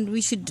 isn't it? And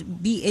we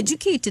should be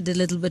educated a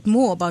little bit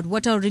more about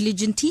what our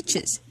religion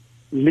teaches.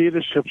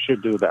 leadership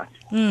should do that.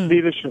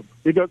 Leadership.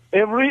 Because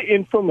every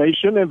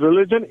information and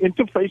religion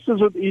interfaces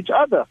with each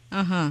other.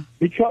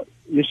 Because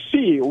you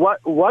see,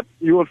 what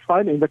you will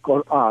find in the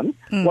Quran,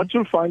 what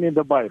you'll find in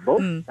the Bible,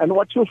 and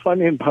what you'll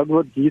find in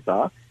Bhagavad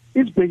Gita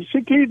is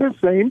basically the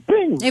same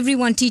thing.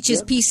 Everyone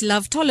teaches peace,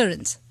 love,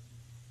 tolerance.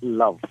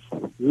 Love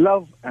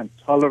and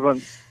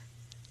tolerance.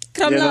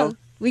 Kamlal,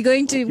 we're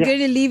going to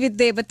leave it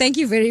there, but thank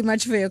you very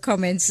much for your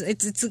comments.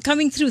 It's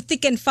coming through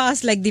thick and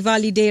fast like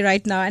Diwali Day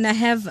right now, and I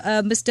have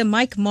Mr.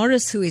 Mike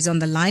Morris who is on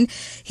the line.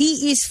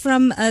 He is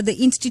from the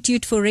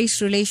Institute for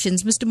Race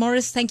Relations. Mr.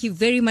 Morris, thank you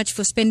very much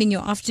for spending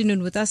your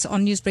afternoon with us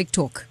on Newsbreak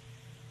Talk.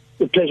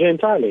 A pleasure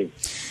entirely.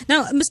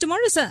 Now, Mr.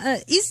 Morris,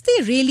 is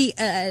there really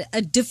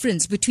a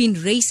difference between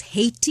race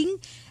hating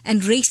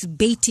and race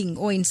baiting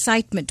or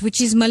incitement, which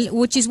is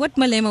what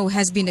Malema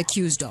has been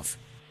accused of?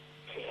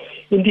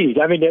 Indeed.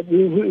 I mean,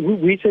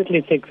 we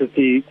certainly think that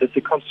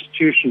the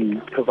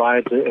Constitution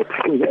provides a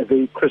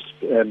very crisp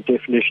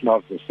definition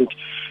of this.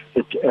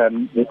 That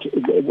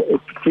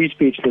free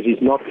speech that is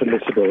not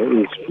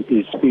permissible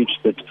is speech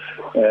that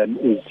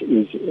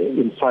is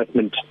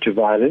incitement to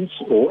violence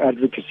or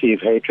advocacy of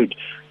hatred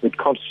that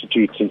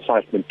constitutes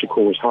incitement to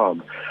cause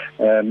harm.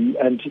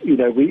 And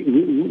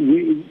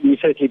we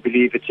certainly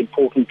believe it's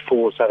important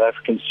for South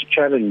Africans to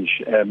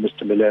challenge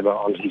Mr. Malema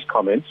on his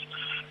comments,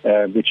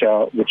 which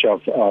are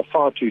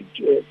far too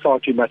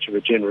much of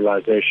a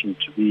generalization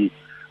to be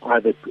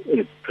either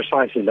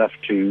precise enough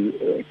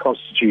to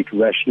constitute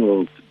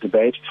rational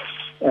debate,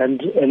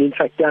 and in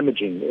fact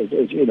damaging.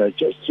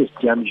 Just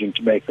damaging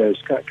to make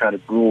those kind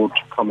of broad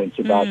comments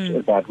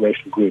about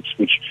racial groups,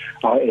 which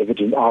our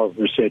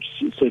research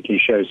certainly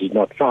shows is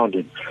not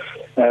founded.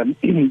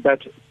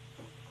 But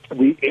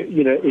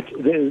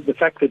the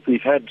fact that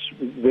we've had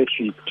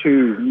virtually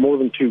more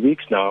than 2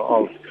 weeks now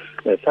of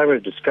thorough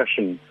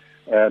discussion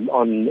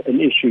on an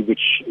issue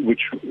which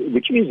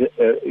is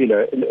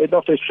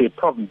not necessarily a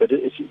problem, but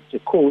it's a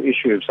core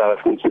issue of South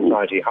African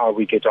society: how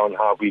we get on,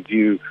 how we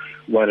view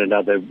one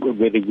another,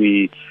 whether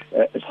we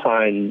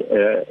assign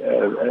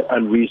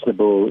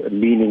unreasonable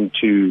meaning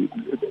to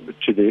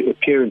the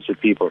appearance of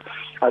people.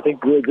 I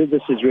think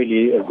this is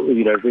really a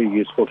very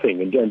useful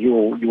thing, and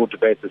your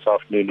debate this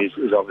afternoon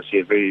is obviously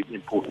a very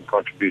important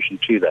contribution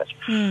to that.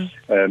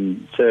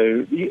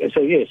 So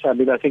yes, I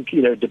mean, I think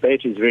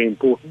debate is very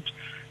important.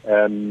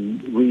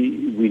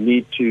 We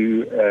need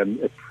to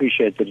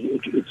appreciate that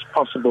it's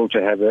possible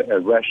to have a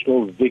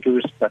rational,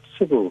 vigorous, but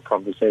civil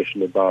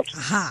conversation about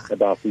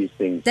these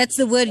things. That's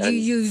the word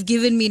you've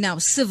given me now,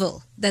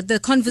 civil. That the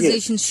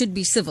conversation should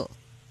be civil.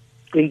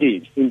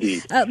 Indeed.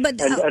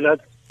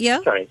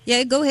 Sorry.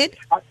 Yeah, go ahead.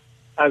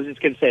 I was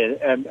just going to say,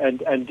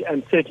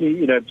 and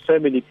certainly, so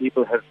many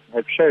people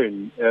have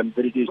shown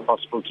that it is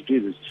possible to do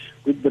this.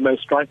 The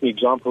most striking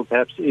example,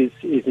 perhaps, is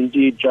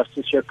indeed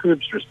Justice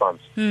Yacoob's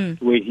response,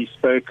 where he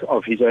spoke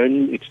of his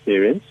own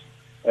experience,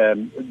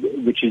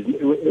 which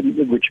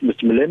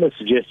Mr. Malema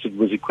suggested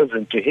was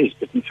equivalent to his,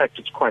 but in fact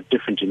it's quite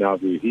different in our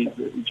view.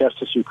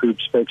 Justice Yacoob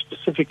spoke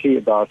specifically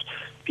about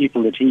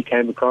people that he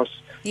came across.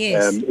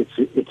 Yes.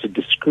 It's a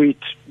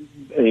discrete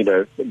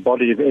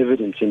body of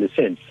evidence in a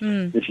sense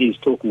that he's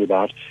talking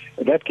about.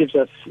 That gives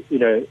us,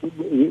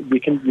 we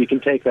can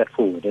take that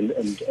forward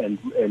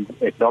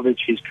and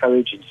acknowledge his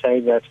courage in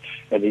saying that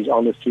and his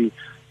honesty.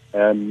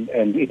 And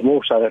if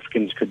more South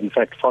Africans could in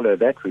fact follow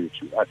that route,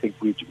 I think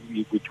we'd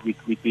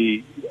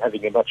be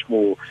having a much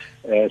more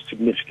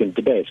significant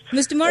debate.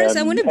 Mr. Morris,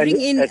 I want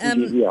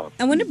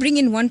to bring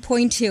in one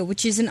point here,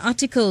 which is an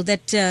article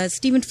that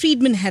Stephen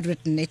Friedman had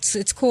written.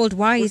 It's called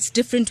 "Why It's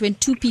Different When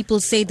Two People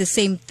Say the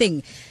Same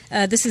Thing."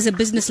 This is a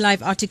Business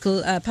Live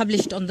article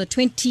published on the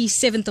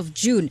 27th of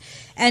June.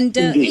 And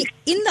in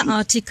the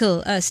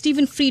article,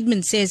 Stephen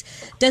Friedman says,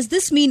 does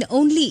this mean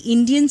only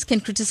Indians can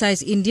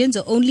criticize Indians,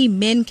 or only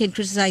men can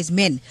criticize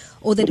men,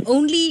 or that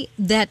only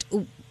that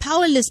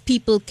powerless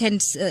people can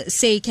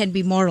say can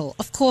be moral?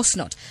 Of course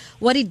not.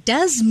 What it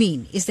does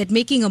mean is that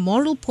making a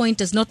moral point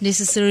does not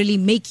necessarily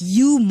make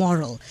you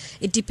moral.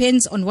 It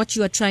depends on what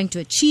you are trying to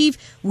achieve.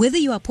 Whether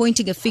you are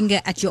pointing a finger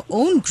at your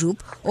own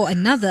group or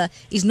another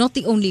is not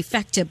the only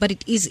factor, but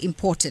it is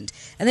important.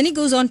 And then he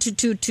goes on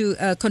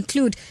to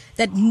conclude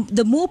that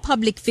the more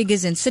public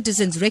figures and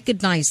citizens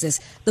recognize this,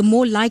 the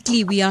more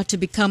likely we are to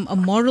become a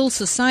moral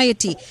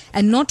society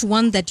and not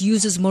one that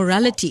uses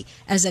morality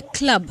as a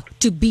club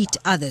to beat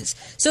others.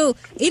 So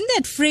in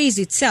that phrase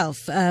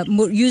itself,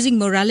 using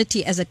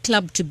morality as a club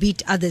to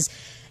beat others,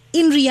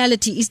 in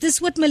reality, is this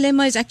what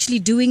Malema is actually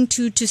doing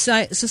to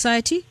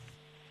society?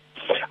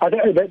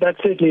 That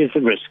certainly is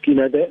the risk.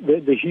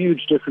 The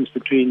huge difference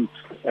between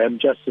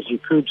Justice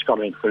Yacoob's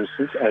comment, for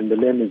instance, and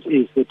Malema's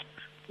is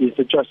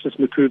that Justice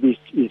Yacoob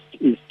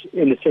is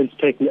in a sense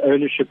taking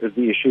ownership of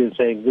the issue and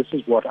saying, this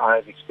is what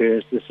I've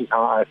experienced, this is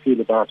how I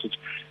feel about it,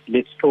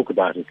 let's talk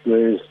about it.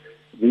 Whereas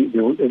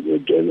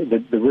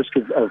the risk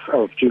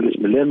of Julius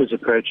Malema's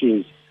approach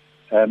is,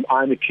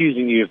 I'm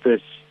accusing you of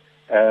this,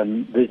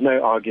 There's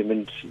no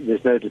argument.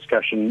 There's no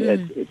discussion.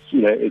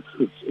 It's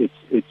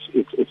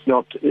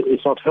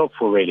not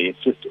helpful really.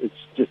 It's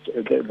just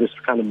this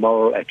kind of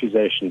moral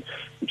accusation,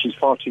 which is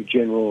far too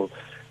general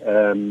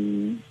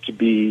to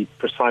be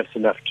precise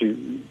enough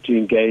to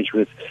engage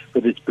with,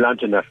 but it's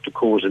blunt enough to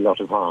cause a lot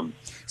of harm.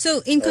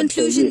 So, in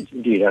conclusion, yes,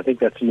 indeed, I think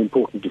that's an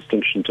important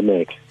distinction to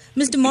make.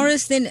 Mr.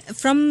 Morris, then,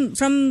 from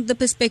the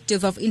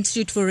perspective of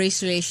Institute for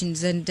Race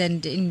Relations and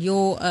in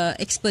your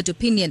expert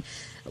opinion,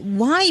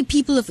 why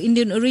people of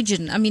Indian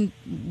origin? I mean,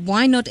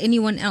 why not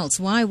anyone else?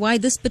 Why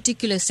this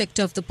particular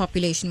sector of the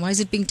population? Why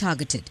is it being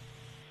targeted?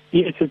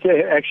 Yes, it's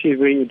actually a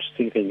very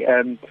interesting thing.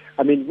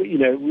 I mean,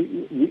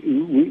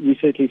 we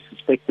certainly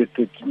suspect that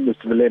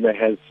Mr. Malema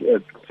has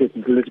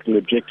certain political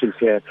objectives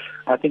here.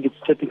 I think it's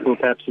typical,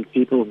 perhaps, of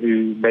people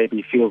who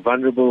maybe feel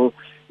vulnerable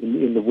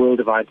in the world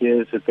of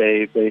ideas, that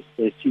they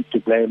seek to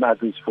blame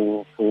others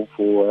for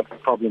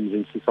problems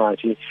in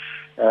society.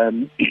 I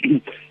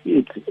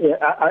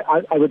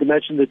would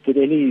imagine that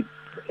any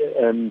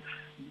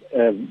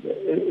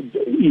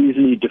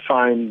easily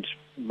defined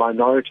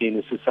minority in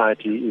a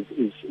society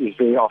is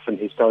very often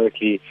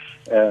historically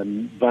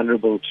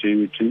vulnerable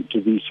to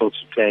these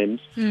sorts of claims.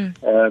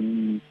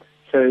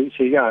 So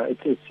yeah,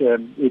 it's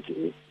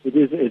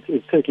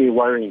certainly a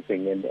worrying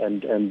thing, and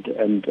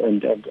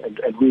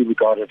we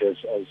regard it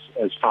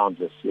as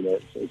foundless,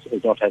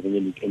 as not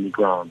having any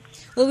ground.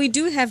 Well, we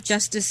do have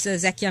Justice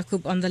Zak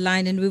Yacoob on the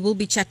line, and we will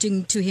be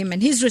chatting to him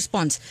and his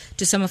response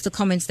to some of the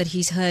comments that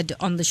he's heard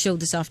on the show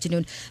this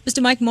afternoon.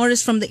 Mr. Mike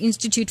Morris from the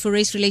Institute for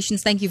Race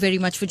Relations, thank you very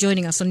much for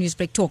joining us on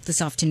Newsbreak Talk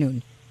this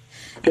afternoon.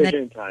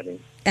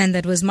 And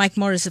that was Mike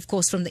Morris, of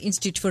course, from the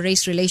Institute for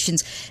Race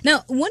Relations.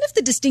 Now, one of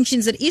the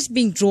distinctions that is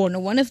being drawn,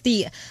 or one of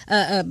the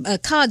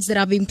cards that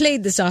are being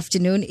played this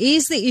afternoon,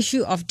 is the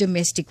issue of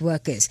domestic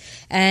workers.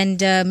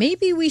 And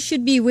maybe we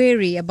should be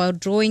wary about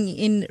drawing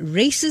in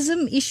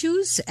racism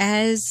issues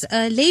as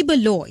labor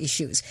law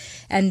issues.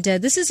 And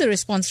this is a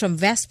response from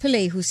Vas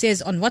Pillay, who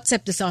says on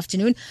WhatsApp this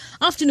afternoon,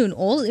 "Afternoon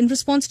all, in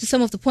response to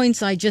some of the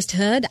points I just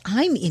heard,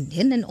 I'm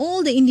Indian, and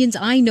all the Indians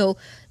I know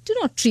do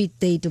not treat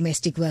their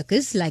domestic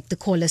workers like the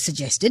caller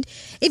suggested.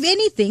 If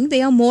anything,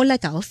 they are more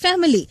like our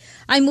family.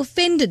 I'm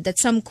offended that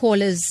some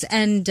callers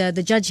and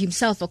the judge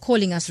himself are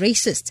calling us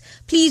racists.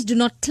 Please do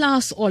not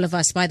class all of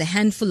us by the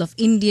handful of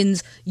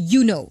Indians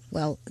you know."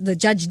 Well, the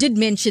judge did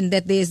mention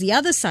that there's the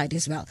other side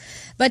as well.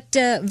 But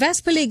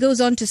Vas Pillay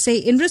goes on to say,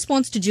 in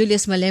response to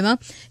Julius Malema,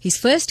 his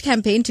first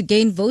campaign to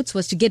gain votes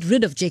was to get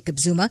rid of Jacob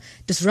Zuma,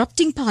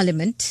 disrupting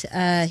Parliament,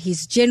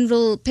 his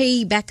general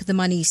pay back the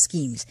money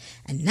schemes.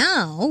 And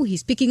now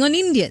he's picking on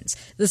Indians.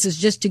 This is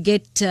just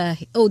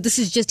this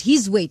is just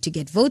his way to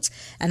get votes,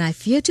 and I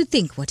fear to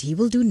think what he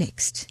will do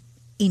next.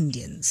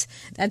 Indians.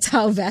 That's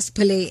how Vas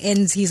Pillay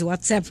ends his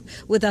WhatsApp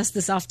with us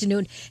this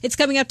afternoon. It's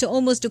coming up to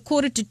almost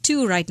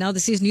 1:45 right now.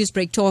 This is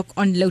Newsbreak Talk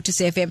on Lotus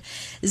FM.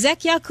 Zak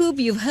Yacoob,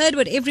 you've heard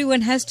what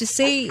everyone has to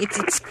say.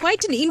 It's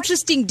quite an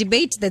interesting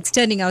debate that's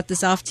turning out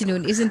this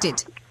afternoon, isn't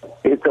it?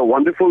 It's a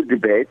wonderful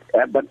debate,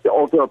 but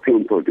also a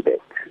painful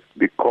debate,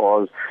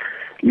 because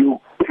you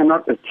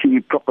cannot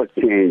achieve proper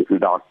change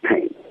without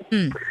pain.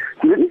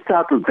 Let me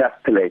start with Vas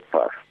Pillay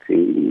first.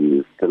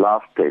 He's the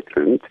last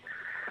statement.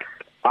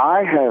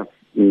 I have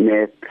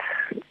met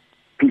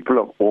people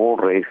of all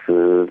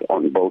races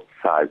on both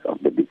sides of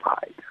the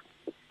divide.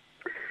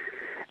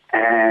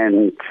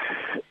 And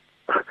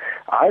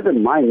either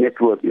my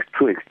network is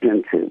too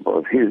extensive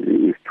or his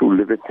is too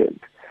limited.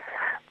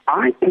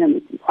 I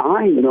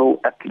know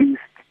at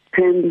least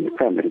 10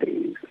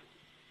 families.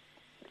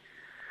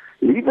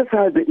 Leave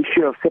aside the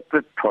issue of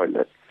separate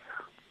toilets.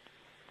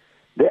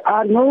 There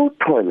are no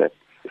toilets.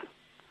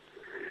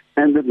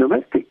 And the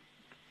domestic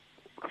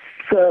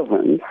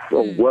servants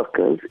or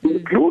workers,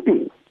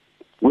 including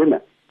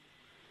women,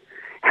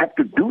 have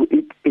to do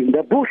it in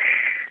the bush.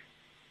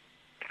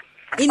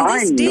 In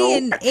this day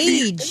and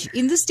age,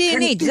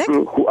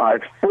 people who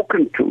I've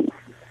spoken to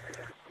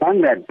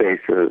on that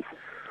basis,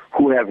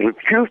 who have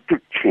refused to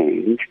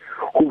change,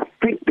 who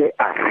think they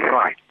are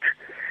right,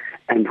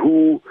 and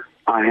who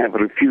I have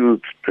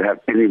refused to have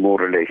any more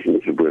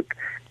relationship with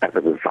as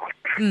a result.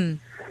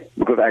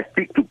 Because I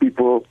speak to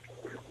people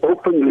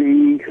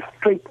openly,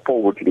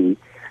 straightforwardly,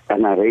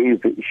 and I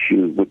raise the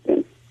issue with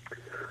them.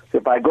 So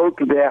if I go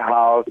to their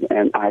house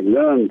and I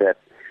learn that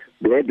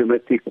their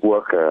domestic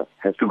worker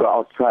has to go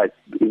outside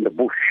in the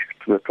bush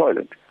to the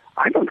toilet,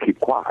 I don't keep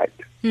quiet.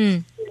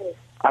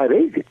 I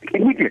raise it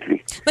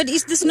immediately. But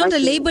is this not a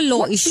labor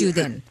law issue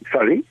then?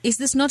 Sorry? Is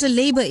this not a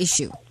labor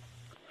issue?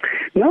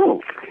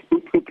 No.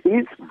 It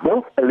is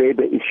both a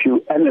labor issue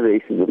and a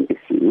racism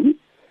issue.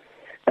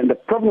 And the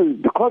problem is,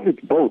 because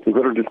it's both, we've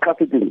got to discuss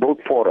it in both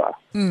fora.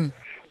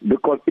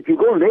 Because if you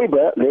go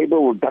labor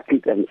will duck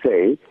it and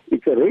say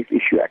it's a race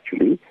issue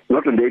actually,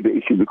 not a labor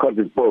issue, because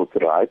it's both,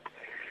 right?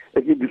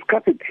 If you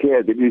discuss it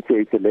here, then you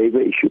say it's a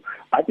labor issue.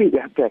 I think we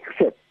have to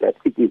accept that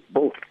it is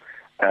both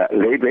a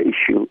labor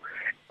issue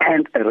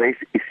and a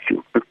race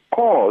issue,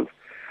 because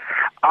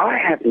I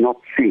have not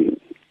seen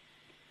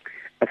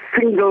a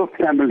single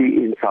family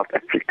in South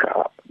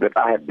Africa that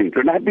I have been to,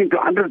 and I've been to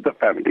hundreds of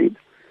families,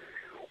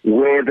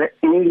 where the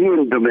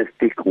Indian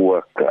domestic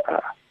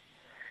worker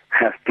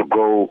has to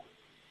go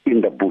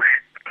in the bush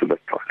to the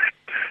toilet.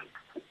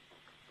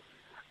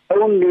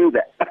 Only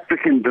the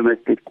African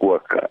domestic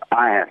worker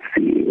I have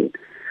seen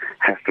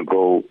has to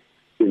go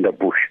in the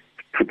bush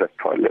to the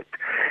toilet.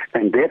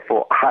 And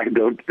therefore, I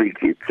don't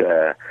think it's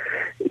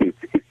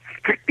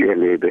strictly a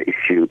labor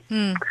issue.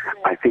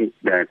 I think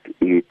that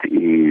it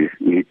is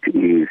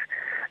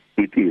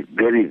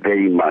very,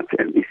 very much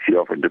an issue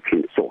of a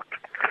different sort.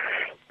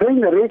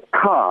 Playing the red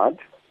card,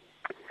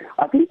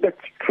 I think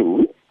that's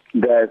true,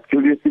 that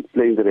Julius is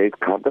playing the red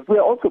card, but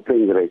we're also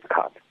playing the red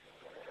card.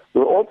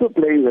 We're also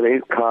playing the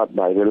red card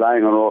by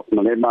relying on what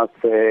Malema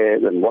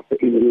said and what the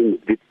Indians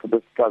did for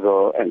the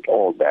struggle and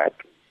all that.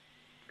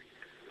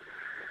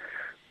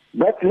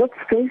 But let's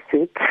face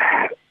it,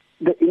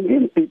 the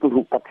Indian people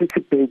who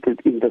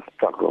participated in the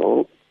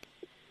struggle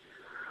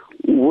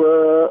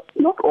were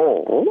not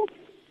all.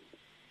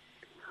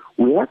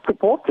 We had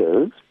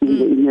supporters in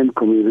the Indian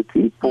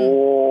community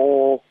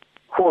for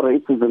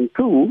racism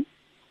too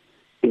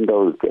in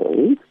those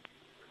days.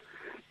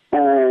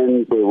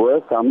 And there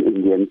were some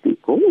Indian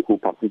people who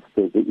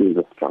participated in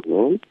the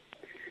struggle.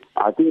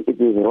 I think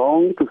it is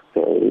wrong to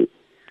say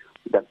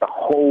that the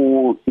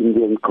whole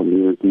Indian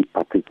community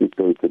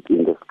participated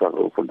in the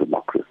struggle for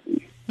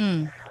democracy.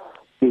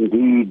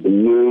 Indeed,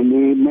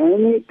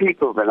 many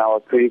people, when I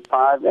was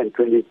 25 and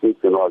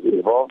 26 and I was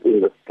involved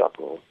in the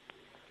struggle,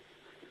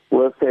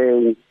 were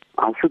saying,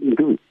 I shouldn't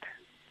do it.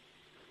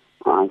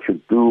 I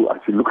should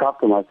look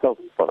after myself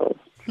first.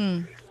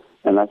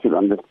 And I should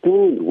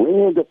understand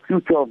where the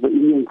future of the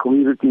Indian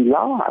community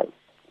lies.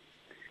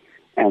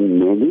 And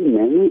many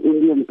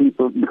Indian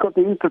people, because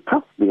they used to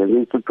trust me and they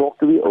used to talk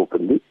to me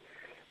openly,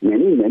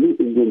 many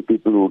Indian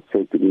people would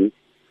say to me,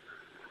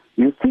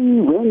 you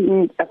see, when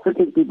these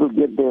African people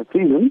get their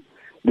freedom,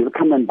 they'll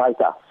come and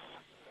bite us.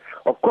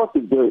 Of course,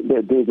 if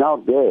they're now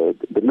dead,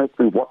 they must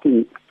be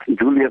watching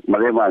Julius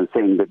Malema and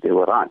saying that they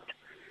were right.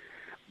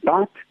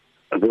 But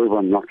they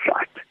were not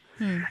right.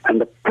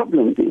 And the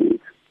problem is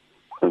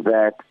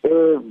that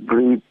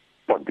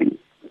everybody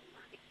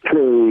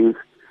plays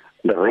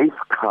the race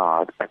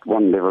card at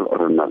one level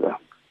or another.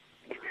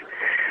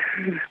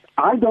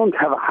 I don't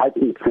have a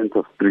heightened sense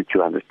of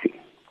spirituality.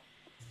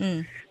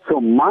 So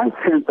my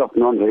sense of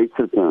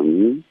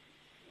non-racism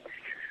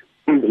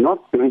is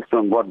not based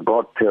on what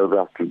God tells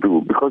us to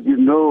do, because you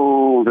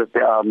know that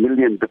there are a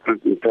million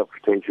different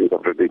interpretations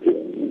of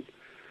religion.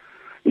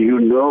 You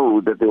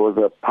know that there was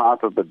a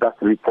part of the Dutch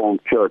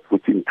Reformed Church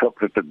which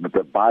interpreted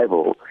the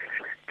Bible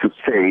to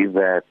say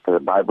that the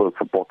Bible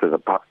supported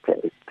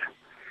apartheid.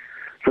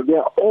 So there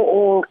are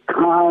all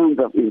kinds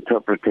of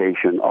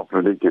interpretation of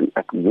religion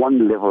at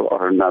one level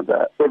or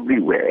another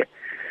everywhere.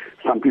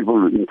 Some people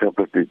will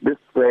interpret it this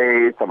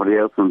way, somebody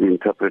else will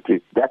interpret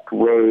it that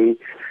way.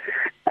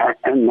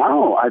 And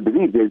now I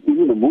believe there's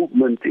even a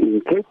movement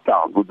in Cape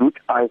Town, which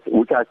I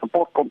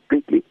support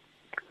completely,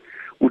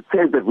 which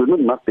says that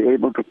women must be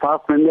able to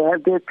fast when they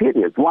have their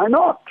periods. Why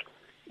not?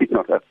 It's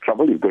not a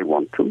trouble if they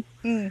want to.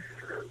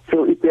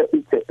 So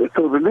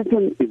so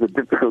religion is a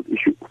difficult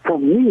issue. For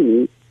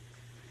me,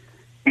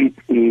 it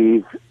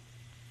is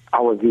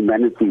our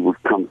humanity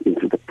would come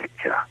into the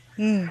picture.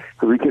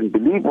 So we can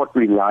believe what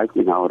we like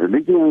in our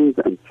religions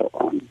and so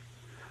on.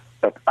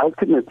 But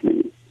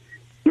ultimately,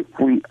 if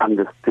we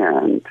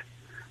understand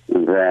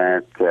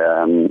that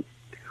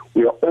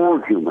we are all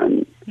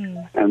human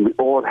and we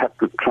all have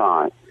to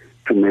try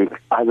to make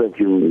other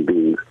human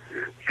beings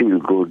feel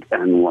good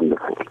and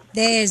wonderful.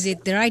 There's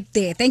it, right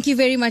there. Thank you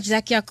very much,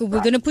 Zak Yacoob.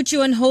 We're going to put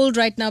you on hold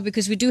right now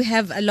because we do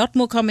have a lot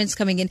more comments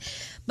coming in.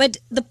 But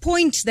the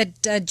point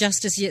that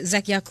Justice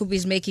Zak Yacoob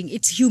is making,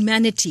 it's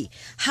humanity.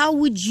 How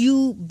would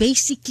you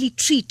basically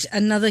treat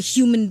another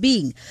human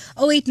being?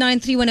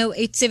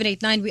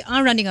 089-310-8789. We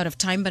are running out of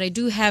time, but I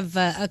do have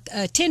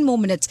 10 more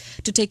minutes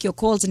to take your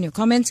calls and your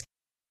comments.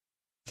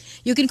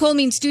 You can call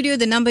me in studio.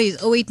 The number is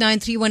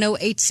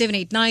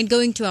 089-310-8789.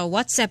 Going to our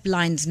WhatsApp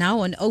lines now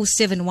on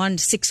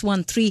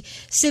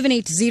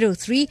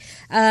 071-613-7803.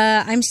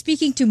 I'm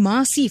speaking to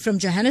Marcy from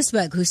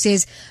Johannesburg, who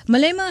says,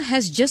 Malema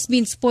has just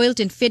been spoilt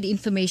and fed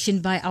information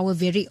by our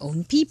very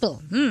own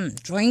people.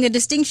 Drawing a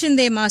distinction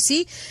there,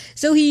 Marcy.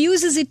 So he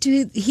uses it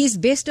to his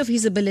best of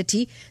his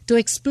ability to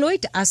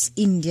exploit us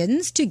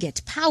Indians to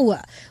get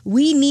power.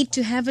 We need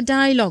to have a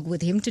dialogue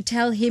with him to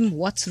tell him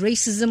what's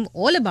racism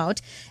all about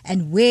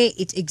and where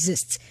it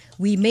exists.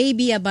 We may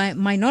be a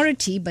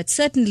minority, but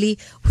certainly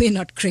we're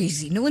not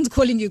crazy. No one's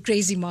calling you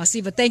crazy,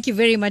 Marcy, but thank you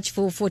very much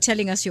for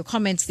telling us your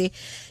comments there.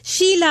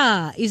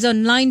 Sheila is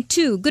on line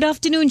 2. Good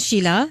afternoon,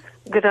 Sheila.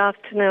 Good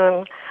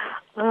afternoon.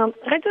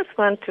 I just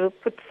want to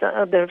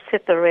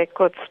set the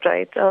record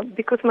straight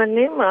because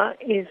Malema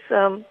is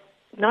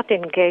not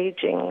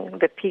engaging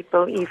the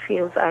people he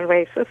feels are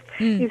racist.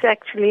 He's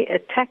actually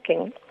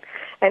attacking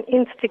and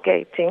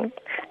instigating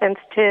and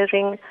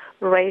stirring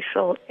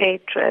racial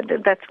hatred.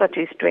 That's what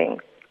he's doing.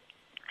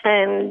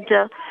 And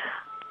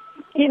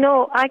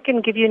I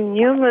can give you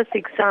numerous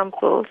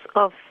examples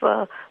of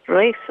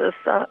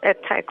racist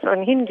attacks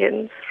on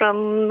Indians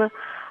from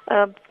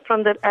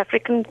the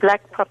African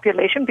black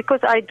population, because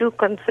I do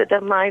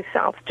consider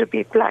myself to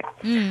be black.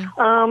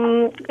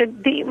 When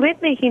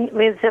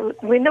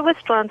there was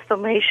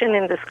transformation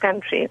in this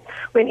country,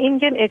 when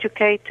Indian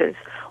educators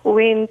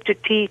went to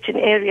teach in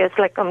areas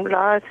like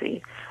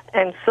Umlazi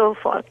and so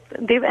forth,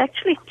 they were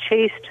actually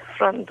chased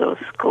from those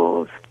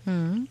schools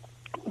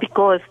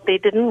because they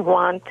didn't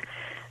want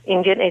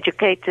Indian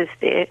educators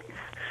there.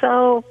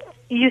 So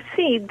you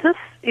see, this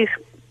is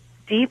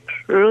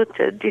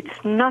deep-rooted.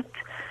 It's not,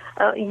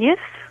 yes,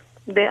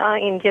 there are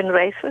Indian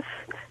racists,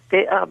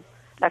 there are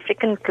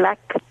African black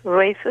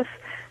racists,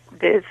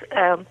 there's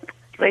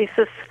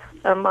racists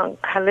among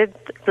colored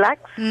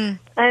blacks,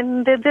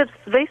 and there's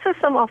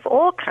racism of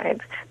all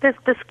kinds. There's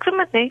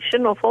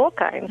discrimination of all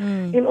kinds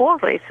in all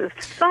races.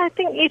 So I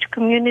think each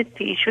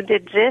community should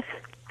address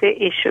their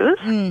issues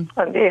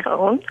on their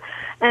own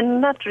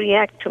and not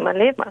react to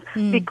Malema,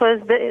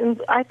 because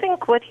I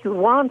think what he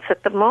wants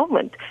at the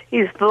moment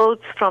is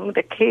votes from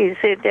the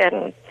KZ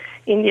and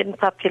Indian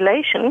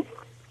population,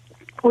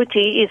 which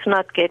he is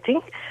not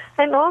getting.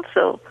 And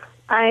also,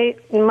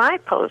 in my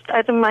post,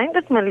 I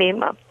reminded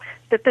Malema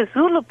that the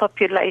Zulu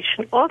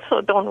population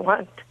also don't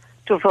want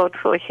to vote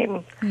for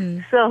him.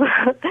 So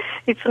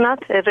it's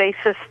not a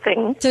racist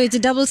thing. So it's a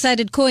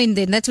double-sided coin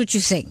then, that's what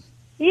you're saying?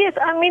 Yes,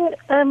 I mean,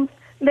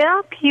 there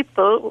are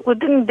people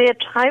within their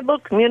tribal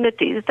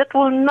communities that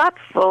will not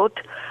vote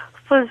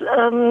for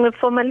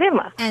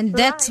Malema. And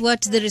that's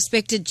what the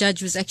respected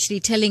judge was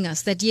actually telling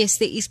us, that yes,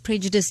 there is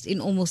prejudice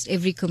in almost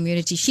every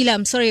community. Sheila,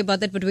 I'm sorry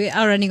about that, but we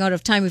are running out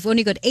of time. We've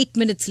only got 8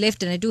 minutes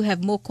left, and I do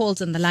have more calls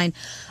on the line.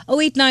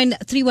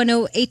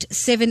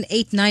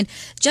 089-310-8789.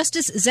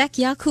 Justice Zak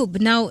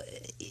Yacoob, now,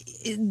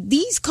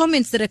 these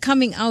comments that are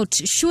coming out,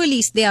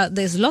 surely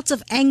there's lots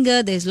of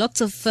anger, there's lots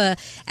of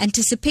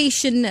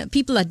anticipation,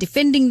 people are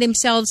defending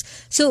themselves.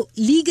 So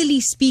legally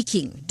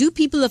speaking, do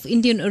people of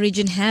Indian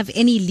origin have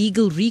any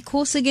legal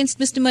recourse against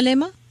Mr.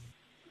 Malema?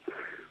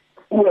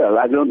 Well,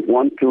 I don't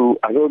like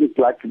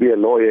to be a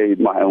lawyer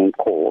in my own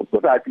cause,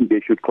 but I think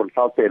they should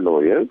consult their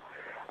lawyers.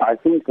 I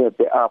think that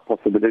there are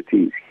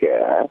possibilities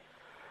here,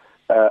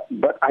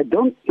 but I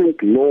don't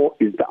think law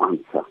is the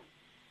answer.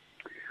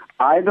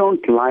 I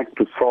don't like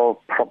to solve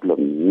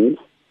problems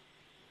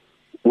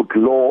with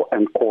law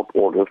and court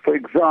orders. For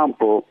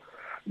example,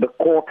 the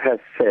court has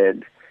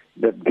said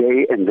that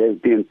gay and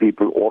lesbian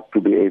people ought to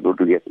be able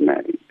to get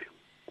married.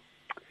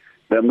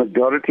 The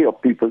majority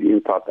of people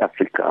in South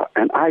Africa,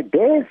 and I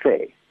dare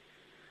say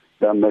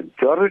the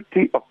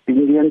majority of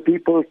Indian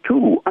people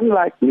too,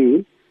 unlike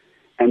me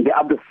and the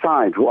other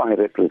side who I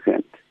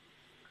represent,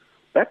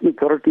 that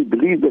majority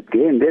believe that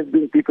gay and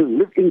lesbian people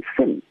live in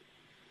sin.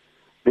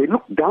 They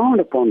look down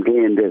upon gay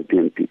and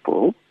lesbian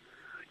people,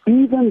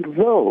 even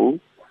though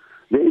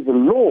there is a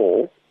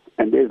law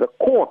and there is a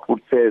court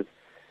which says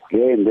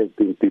gay and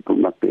lesbian people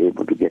must be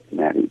able to get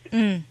married.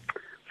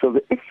 So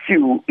the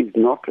issue is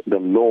not the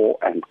law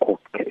and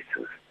court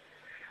cases.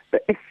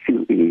 The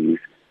issue is,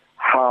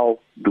 how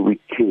do we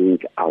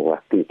change our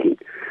thinking?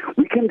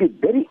 We can be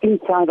very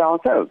inside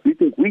ourselves. We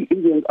think we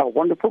Indians are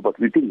wonderful, but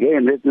we think gay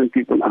and lesbian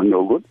people are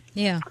no good.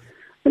 Yeah.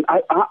 And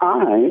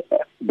I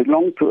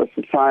belong to a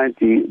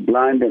society,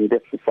 blind and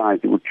deaf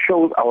society, which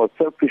shows our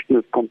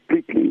selfishness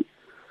completely.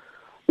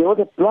 There was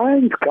a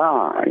blind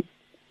guy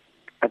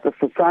at the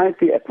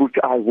society at which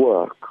I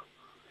work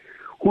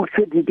who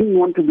said he didn't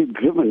want to be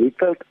driven. He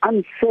felt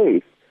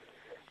unsafe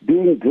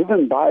being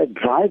driven by a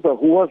driver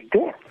who was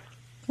deaf.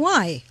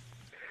 Why?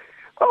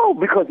 Oh,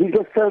 because he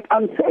just felt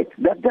unsafe.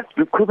 That's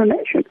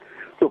discrimination.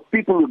 So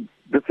people with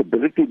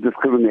disability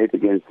discriminate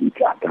against each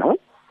other.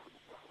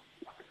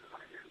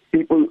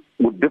 People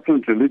with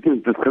different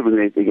religions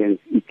discriminate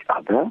against each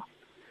other.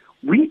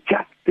 We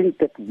just think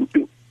that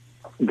we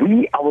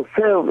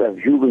ourselves as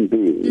human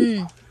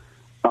beings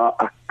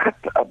are cut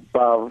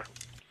above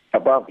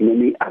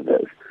many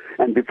others.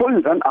 And before you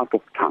run out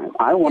of time,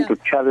 I want to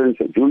challenge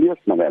Julius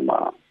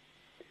Malema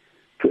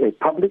to a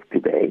public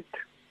debate,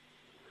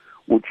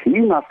 which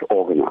he must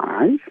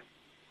organize,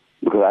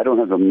 because I don't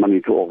have the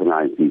money to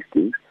organize these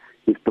things.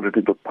 His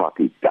political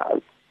party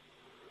does.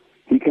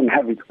 He can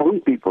have his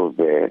own people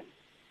there,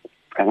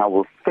 and I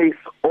will face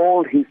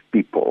all his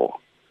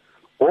people,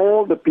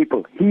 all the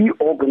people he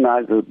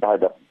organizes by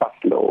the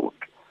busload,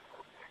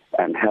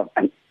 and have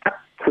an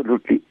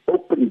absolutely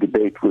open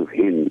debate with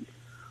him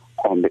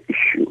on the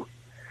issue.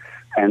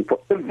 And for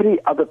every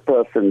other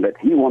person that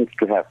he wants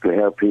to help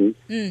him,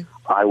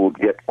 I would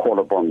call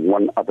upon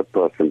one other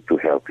person to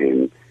help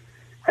him.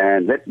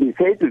 And let me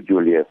say to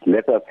Julius,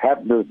 let us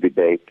have this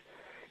debate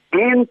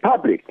in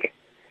public,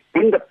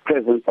 in the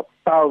presence of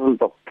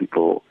thousands of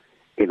people,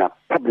 in a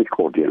public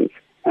audience,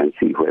 and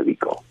see where we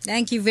go.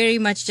 Thank you very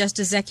much,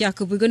 Justice Zak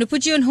Yacoob. We're going to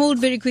put you on hold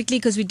very quickly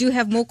because we do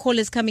have more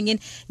callers coming in.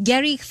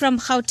 Gary from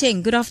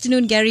Gauteng. Good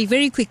afternoon, Gary.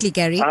 Very quickly,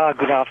 Gary.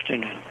 Good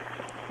afternoon.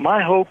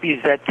 My hope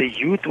is that the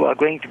youth who are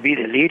going to be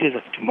the leaders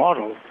of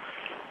tomorrow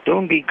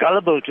don't be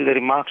gullible to the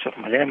remarks of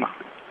Malema.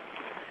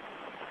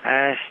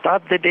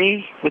 Start the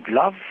day with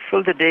love,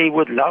 fill the day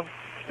with love,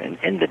 and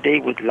end the day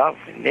with love,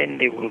 and then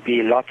there will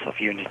be lots of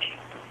unity.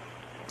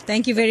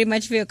 Thank you very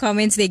much for your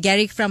comments there,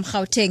 Garrick from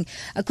Gauteng.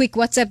 A quick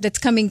WhatsApp that's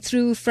coming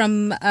through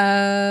from,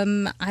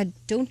 I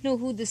don't know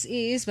who this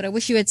is, but I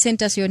wish you had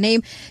sent us your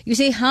name. You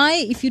say, hi,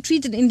 if you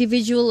treat an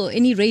individual or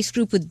any race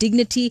group with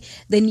dignity,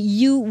 then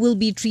you will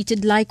be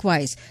treated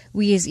likewise.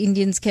 We as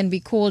Indians can be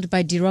called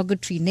by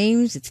derogatory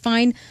names, it's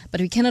fine,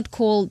 but we cannot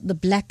call the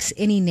blacks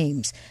any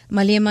names.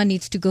 Malema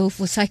needs to go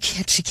for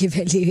psychiatric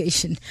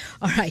evaluation.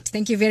 All right,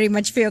 thank you very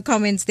much for your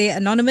comments there,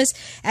 Anonymous.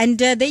 And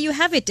there you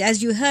have it.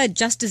 As you heard,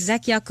 Justice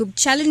Zak Yacoob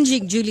challenging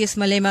Julius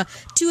Malema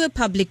to a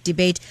public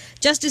debate.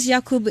 Justice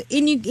Yacoob,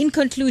 in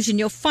conclusion,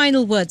 your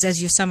final words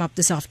as you sum up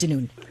this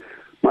afternoon.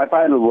 My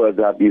final words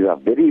are, these are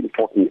very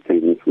important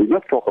things. We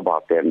must talk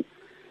about them,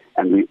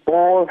 and we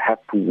all have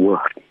to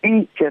work.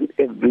 Each and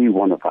every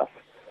one of us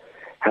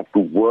have to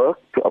work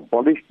to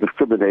abolish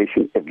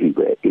discrimination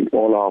everywhere, in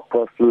all our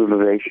personal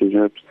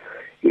relationships,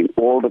 in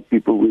all the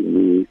people we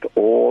meet,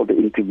 all the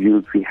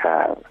interviews we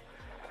have.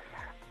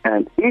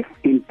 And if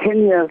in 10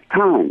 years'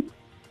 time,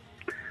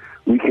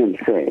 we can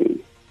say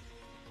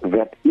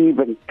that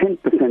even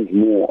 10%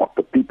 more of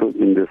the people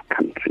in this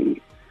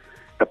country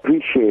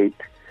appreciate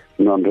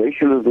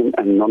non-racialism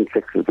and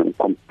non-sexism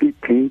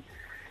completely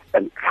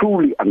and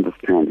truly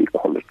understand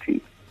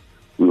equality,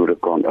 we would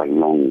have gone a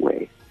long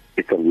way.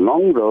 It's a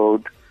long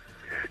road,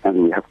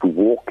 and we have to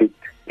walk it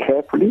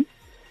carefully,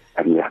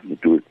 and we have to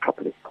do it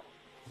properly.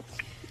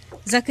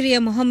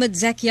 Zakaria Mohammed,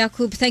 Zak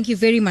Yacoob, thank you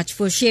very much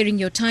for sharing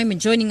your time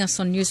and joining us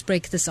on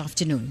Newsbreak this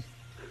afternoon.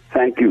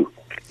 Thank you.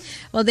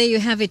 Well, there you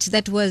have it.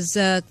 That was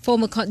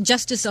former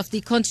Justice of the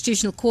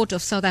Constitutional Court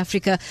of South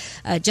Africa,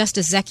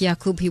 Justice Zak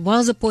Yacoob. He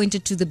was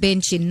appointed to the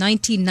bench in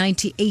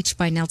 1998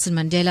 by Nelson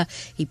Mandela.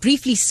 He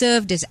briefly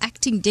served as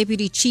acting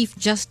Deputy Chief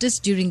Justice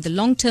during the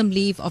long-term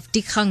leave of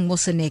Dikgang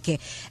Moseneke,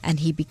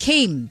 and he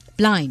became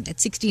blind at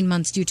 16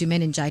 months due to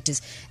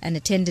meningitis and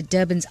attended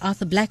Durban's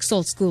Arthur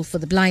Blackstall School for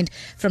the Blind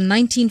from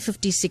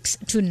 1956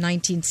 to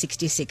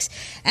 1966.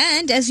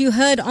 And as you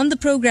heard on the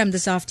program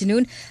this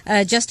afternoon,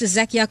 Justice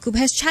Zak Yacoob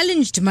has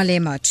challenged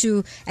Malema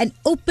to an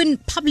open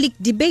public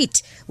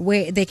debate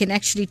where they can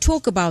actually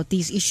talk about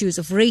these issues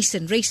of race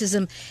and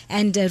racism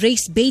and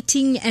race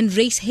baiting and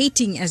race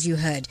hating, as you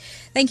heard.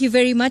 Thank you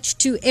very much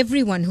to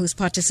everyone who's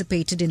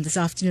participated in this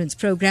afternoon's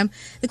program.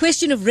 The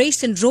question of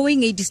race and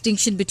drawing a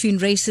distinction between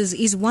races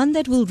is one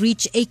that will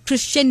reach a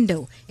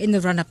crescendo in the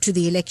run-up to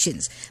the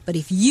elections. But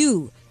if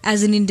you,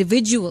 as an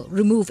individual,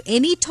 remove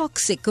any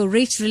toxic or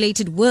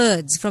race-related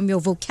words from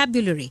your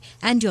vocabulary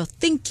and your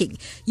thinking,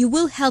 you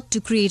will help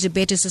to create a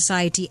better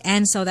society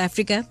and South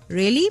Africa.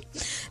 Really?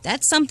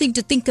 That's something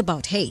to think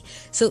about, hey.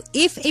 So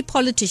if a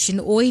politician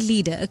or a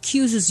leader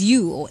accuses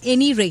you or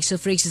any race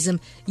of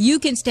racism, you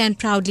can stand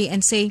proudly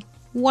and say,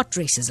 what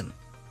racism?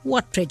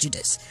 What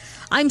prejudice?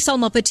 I'm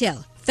Salma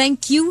Patel.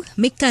 Thank you,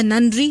 Mikka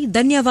Nandri,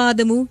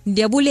 Danyavadamu,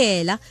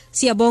 Ndiabulela,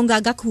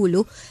 Siabonga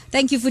Gakulu.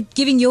 Thank you for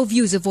giving your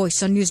views a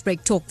voice on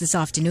Newsbreak Talk this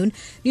afternoon.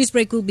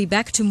 Newsbreak will be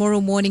back tomorrow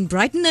morning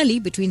bright and early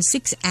between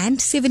 6 and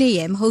 7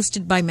 a.m.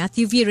 hosted by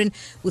Matthew Viren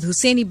with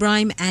Hussein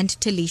Ibrahim and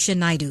Talisha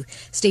Naidu.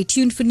 Stay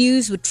tuned for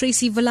news with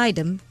Tracy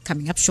Valaydham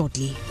coming up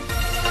shortly.